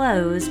 they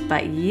close,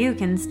 but you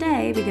can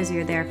stay because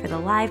you're there for the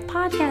live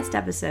podcast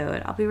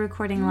episode. I'll be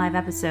recording a live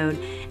episode,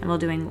 and we'll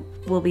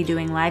be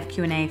doing live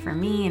Q&A for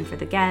me and for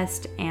the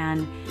guest,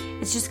 and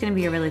it's just going to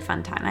be a really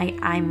fun time.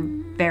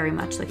 I'm very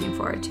much looking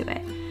forward to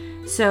it.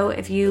 So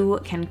if you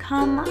can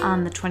come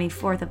on the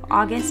 24th of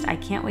August, I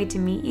can't wait to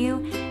meet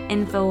you.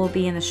 Info will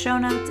be in the show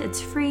notes.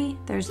 It's free.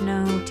 There's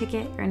no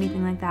ticket or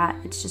anything like that.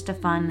 It's just a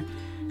fun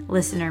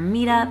listener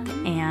meetup,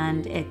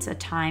 and it's a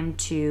time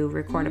to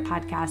record a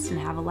podcast and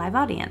have a live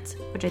audience,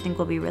 which I think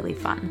will be really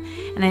fun.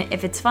 And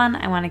if it's fun,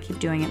 I want to keep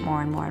doing it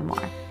more and more and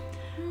more.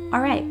 All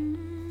right.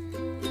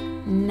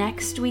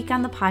 Next week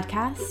on the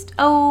podcast,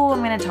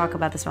 I'm going to talk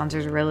about the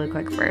sponsors really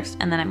quick first,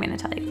 and then I'm going to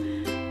tell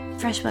you.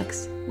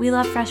 FreshBooks. We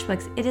love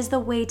FreshBooks. It is the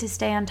way to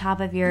stay on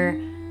top of your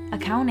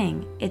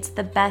accounting. It's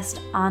the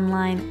best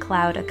online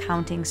cloud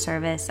accounting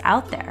service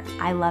out there.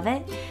 I love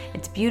it.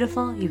 It's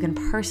beautiful. You can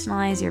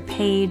personalize your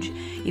page.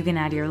 You can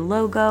add your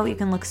logo. You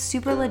can look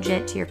super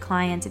legit to your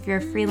clients. If you're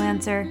a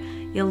freelancer,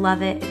 you'll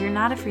love it. If you're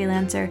not a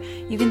freelancer,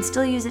 you can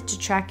still use it to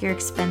track your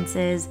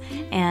expenses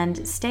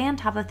and stay on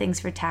top of things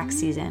for tax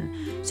season.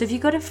 So if you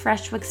go to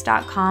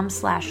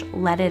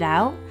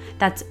freshbooks.com/letitout,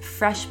 that's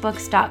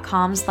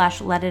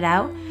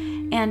freshbooks.com/letitout,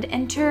 and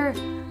enter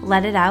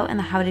Let It Out in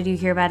the How Did You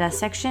Hear About Us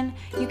section,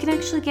 you can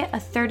actually get a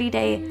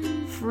 30-day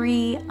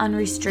free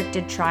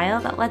unrestricted trial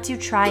that lets you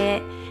try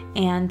it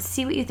and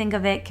see what you think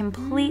of it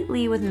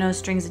completely with no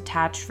strings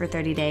attached for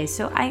 30 days.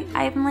 So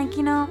I'm like,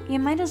 you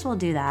might as well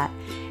do that.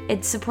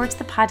 It supports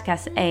the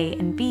podcast, A,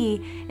 and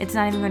B, it's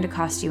not even going to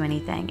cost you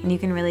anything, and you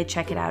can really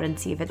check it out and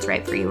see if it's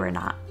right for you or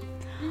not.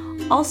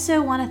 Also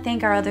want to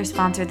thank our other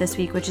sponsor this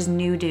week, which is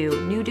Nudu.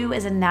 Nudu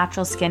is a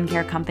natural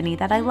skincare company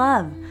that I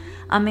love.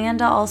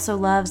 Amanda also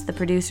loves, the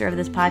producer of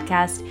this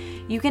podcast.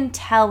 You can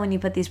tell when you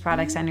put these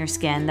products on your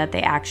skin that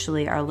they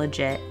actually are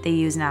legit. They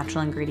use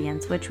natural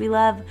ingredients, which we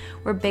love.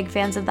 We're big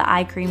fans of the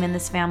eye cream in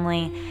this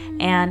family,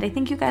 and I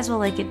think you guys will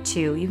like it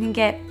too. You can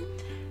get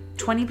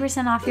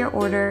 20% off your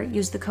order.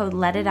 Use the code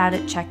LETITOUT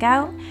at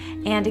checkout.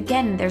 And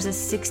again, there's a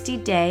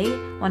 60-day,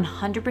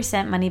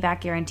 100%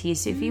 money-back guarantee.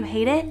 So if you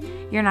hate it,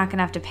 you're not going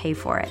to have to pay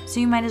for it. So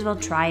you might as well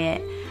try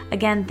it.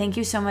 Again, thank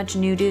you so much,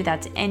 Nudu.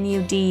 That's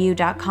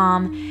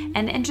nudu.com.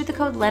 And enter the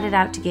code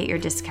LETITOUT to get your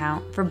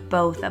discount for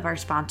both of our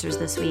sponsors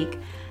this week.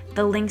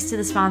 The links to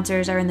the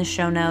sponsors are in the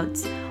show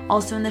notes.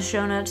 Also in the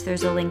show notes,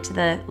 there's a link to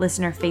the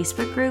listener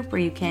Facebook group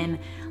where you can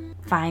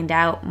find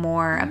out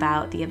more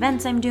about the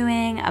events I'm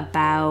doing,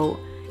 about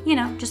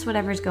just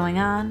whatever's going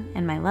on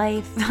in my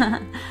life.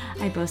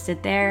 I post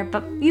it there,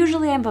 but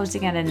usually I'm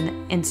posting it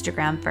on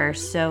Instagram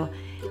first. So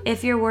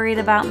If you're worried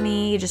about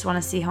me, you just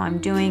want to see how I'm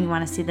doing, you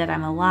want to see that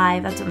I'm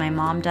alive, that's what my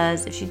mom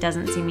does. If she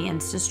doesn't see me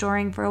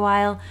Insta-storing for a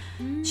while,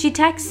 she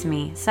texts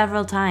me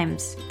several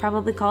times,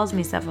 probably calls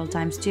me several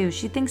times too.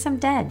 She thinks I'm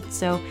dead.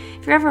 So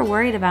if you're ever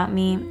worried about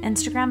me,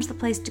 Instagram's the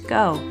place to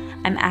go.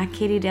 I'm at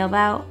Katie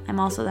Dalebout. I'm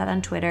also that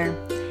on Twitter.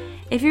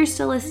 If you're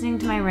still listening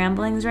to my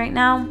ramblings right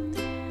now,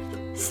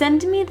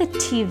 send me the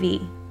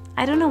TV.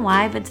 I don't know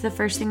why, but it's the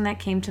first thing that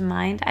came to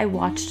mind. I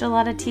watched a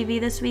lot of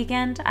TV this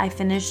weekend. I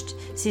finished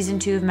season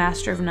 2 of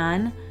Master of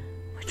None,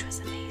 which was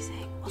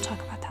amazing. We'll talk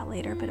about that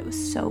later, but it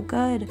was so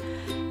good.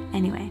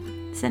 Anyway,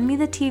 send me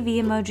the TV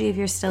emoji if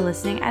you're still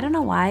listening. I don't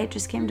know why, it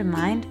just came to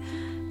mind.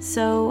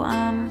 So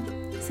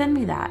send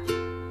me that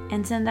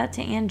and send that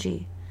to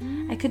Angie.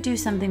 I could do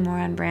something more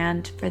on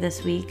brand for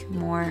this week,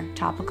 more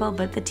topical,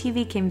 but the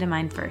TV came to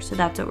mind first, so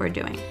that's what we're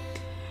doing.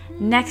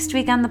 Next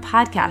week on the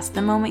podcast,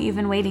 the moment you've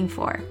been waiting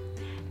for.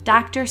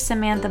 Dr.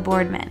 Samantha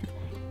Boardman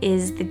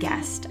is the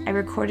guest. I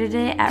recorded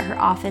it at her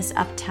office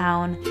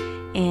uptown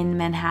in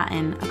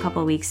Manhattan a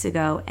couple weeks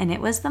ago, and it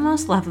was the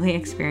most lovely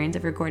experience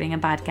of recording a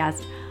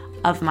podcast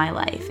of my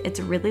life. It's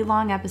a really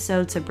long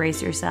episode, so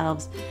brace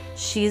yourselves.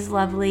 She's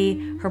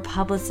lovely. Her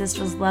publicist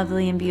was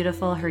lovely and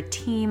beautiful. Her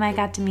team I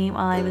got to meet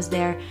while I was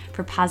there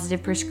for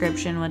Positive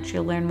Prescription, which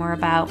you'll learn more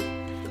about.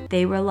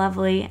 They were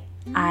lovely.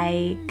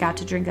 I got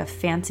to drink a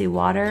fancy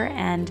water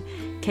and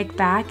kick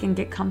back and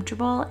get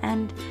comfortable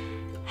and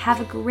have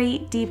a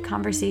great deep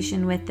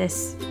conversation with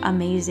this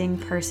amazing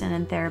person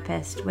and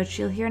therapist, which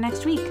you'll hear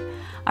next week.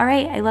 All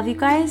right, I love you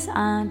guys.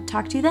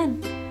 Talk to you then.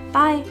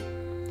 Bye.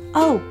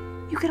 Oh,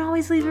 you can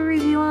always leave a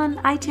review on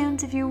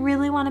iTunes if you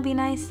really want to be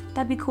nice.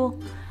 That'd be cool.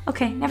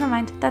 Okay, never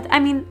mind.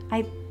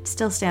 I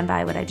still stand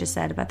by what I just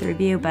said about the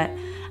review, but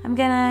I'm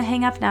gonna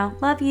hang up now.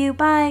 Love you.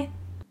 Bye.